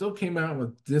 they still came out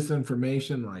with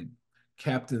disinformation like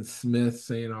Captain Smith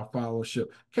saying, I'll follow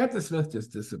ship. Captain Smith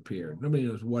just disappeared. Nobody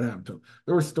knows what happened to him.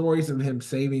 There were stories of him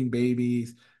saving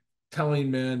babies, telling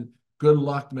men, good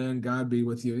luck, man, God be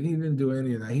with you. And he didn't do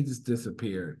any of that. He just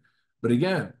disappeared. But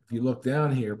again, if you look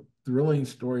down here, thrilling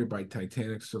story by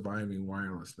Titanic surviving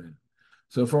wireless man.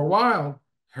 So for a while,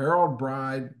 Harold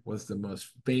Bride was the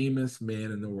most famous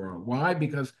man in the world. Why?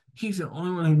 Because he's the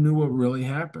only one who knew what really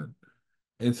happened.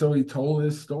 And so he told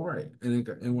his story, and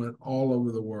it went all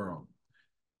over the world.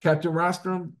 Captain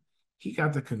Rostrum, he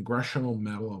got the Congressional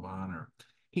Medal of Honor.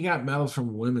 He got medals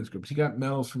from women's groups. He got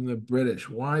medals from the British.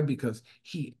 Why? Because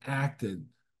he acted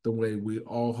the way we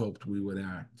all hoped we would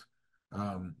act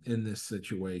in this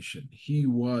situation. He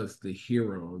was the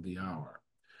hero of the hour.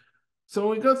 So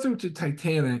when we go through to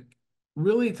Titanic,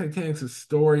 really Titanic's a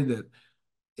story that,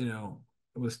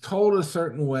 it was told a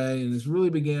certain way, and this really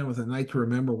began with A Night to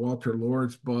Remember, Walter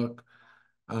Lord's book,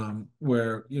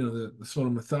 where the sort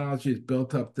of mythology is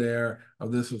built up there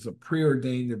of this was a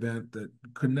preordained event that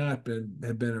could not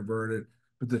have been averted.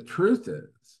 But the truth is,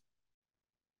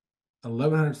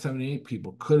 1,178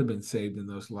 people could have been saved in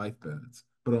those lifeboats,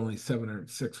 but only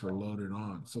 706 were loaded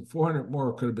on. So 400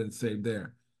 more could have been saved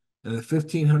there. And the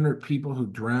 1,500 people who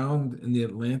drowned in the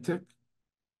Atlantic,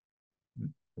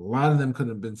 a lot of them could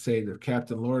have been saved if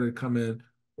Captain Lord had come in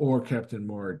or Captain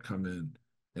Moore had come in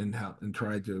and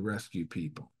tried to rescue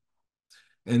people.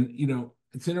 And,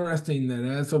 it's interesting that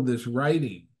as of this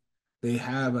writing, they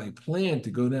have a plan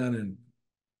to go down and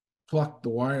pluck the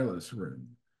wireless room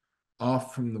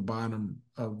off from the bottom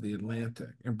of the Atlantic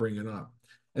and bring it up.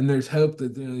 And there's hope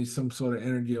that there's some sort of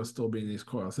energy will still be in these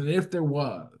coils. And if there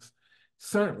was,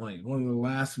 certainly one of the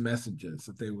last messages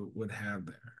that they would have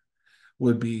there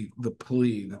would be the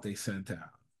plea that they sent out,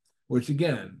 which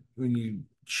again, when you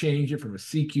change it from a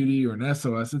CQD or an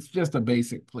SOS, it's just a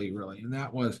basic plea, really. And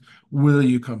that was, will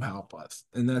you come help us?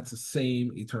 And that's the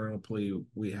same eternal plea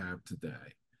we have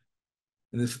today.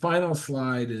 And this final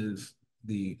slide is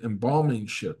the embalming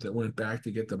ship that went back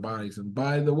to get the bodies. And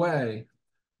by the way,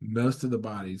 most of the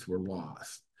bodies were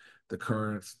lost. The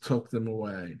currents took them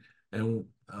away. And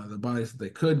the bodies that they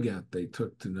could get, they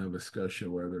took to Nova Scotia,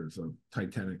 where there's a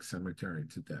Titanic cemetery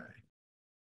today.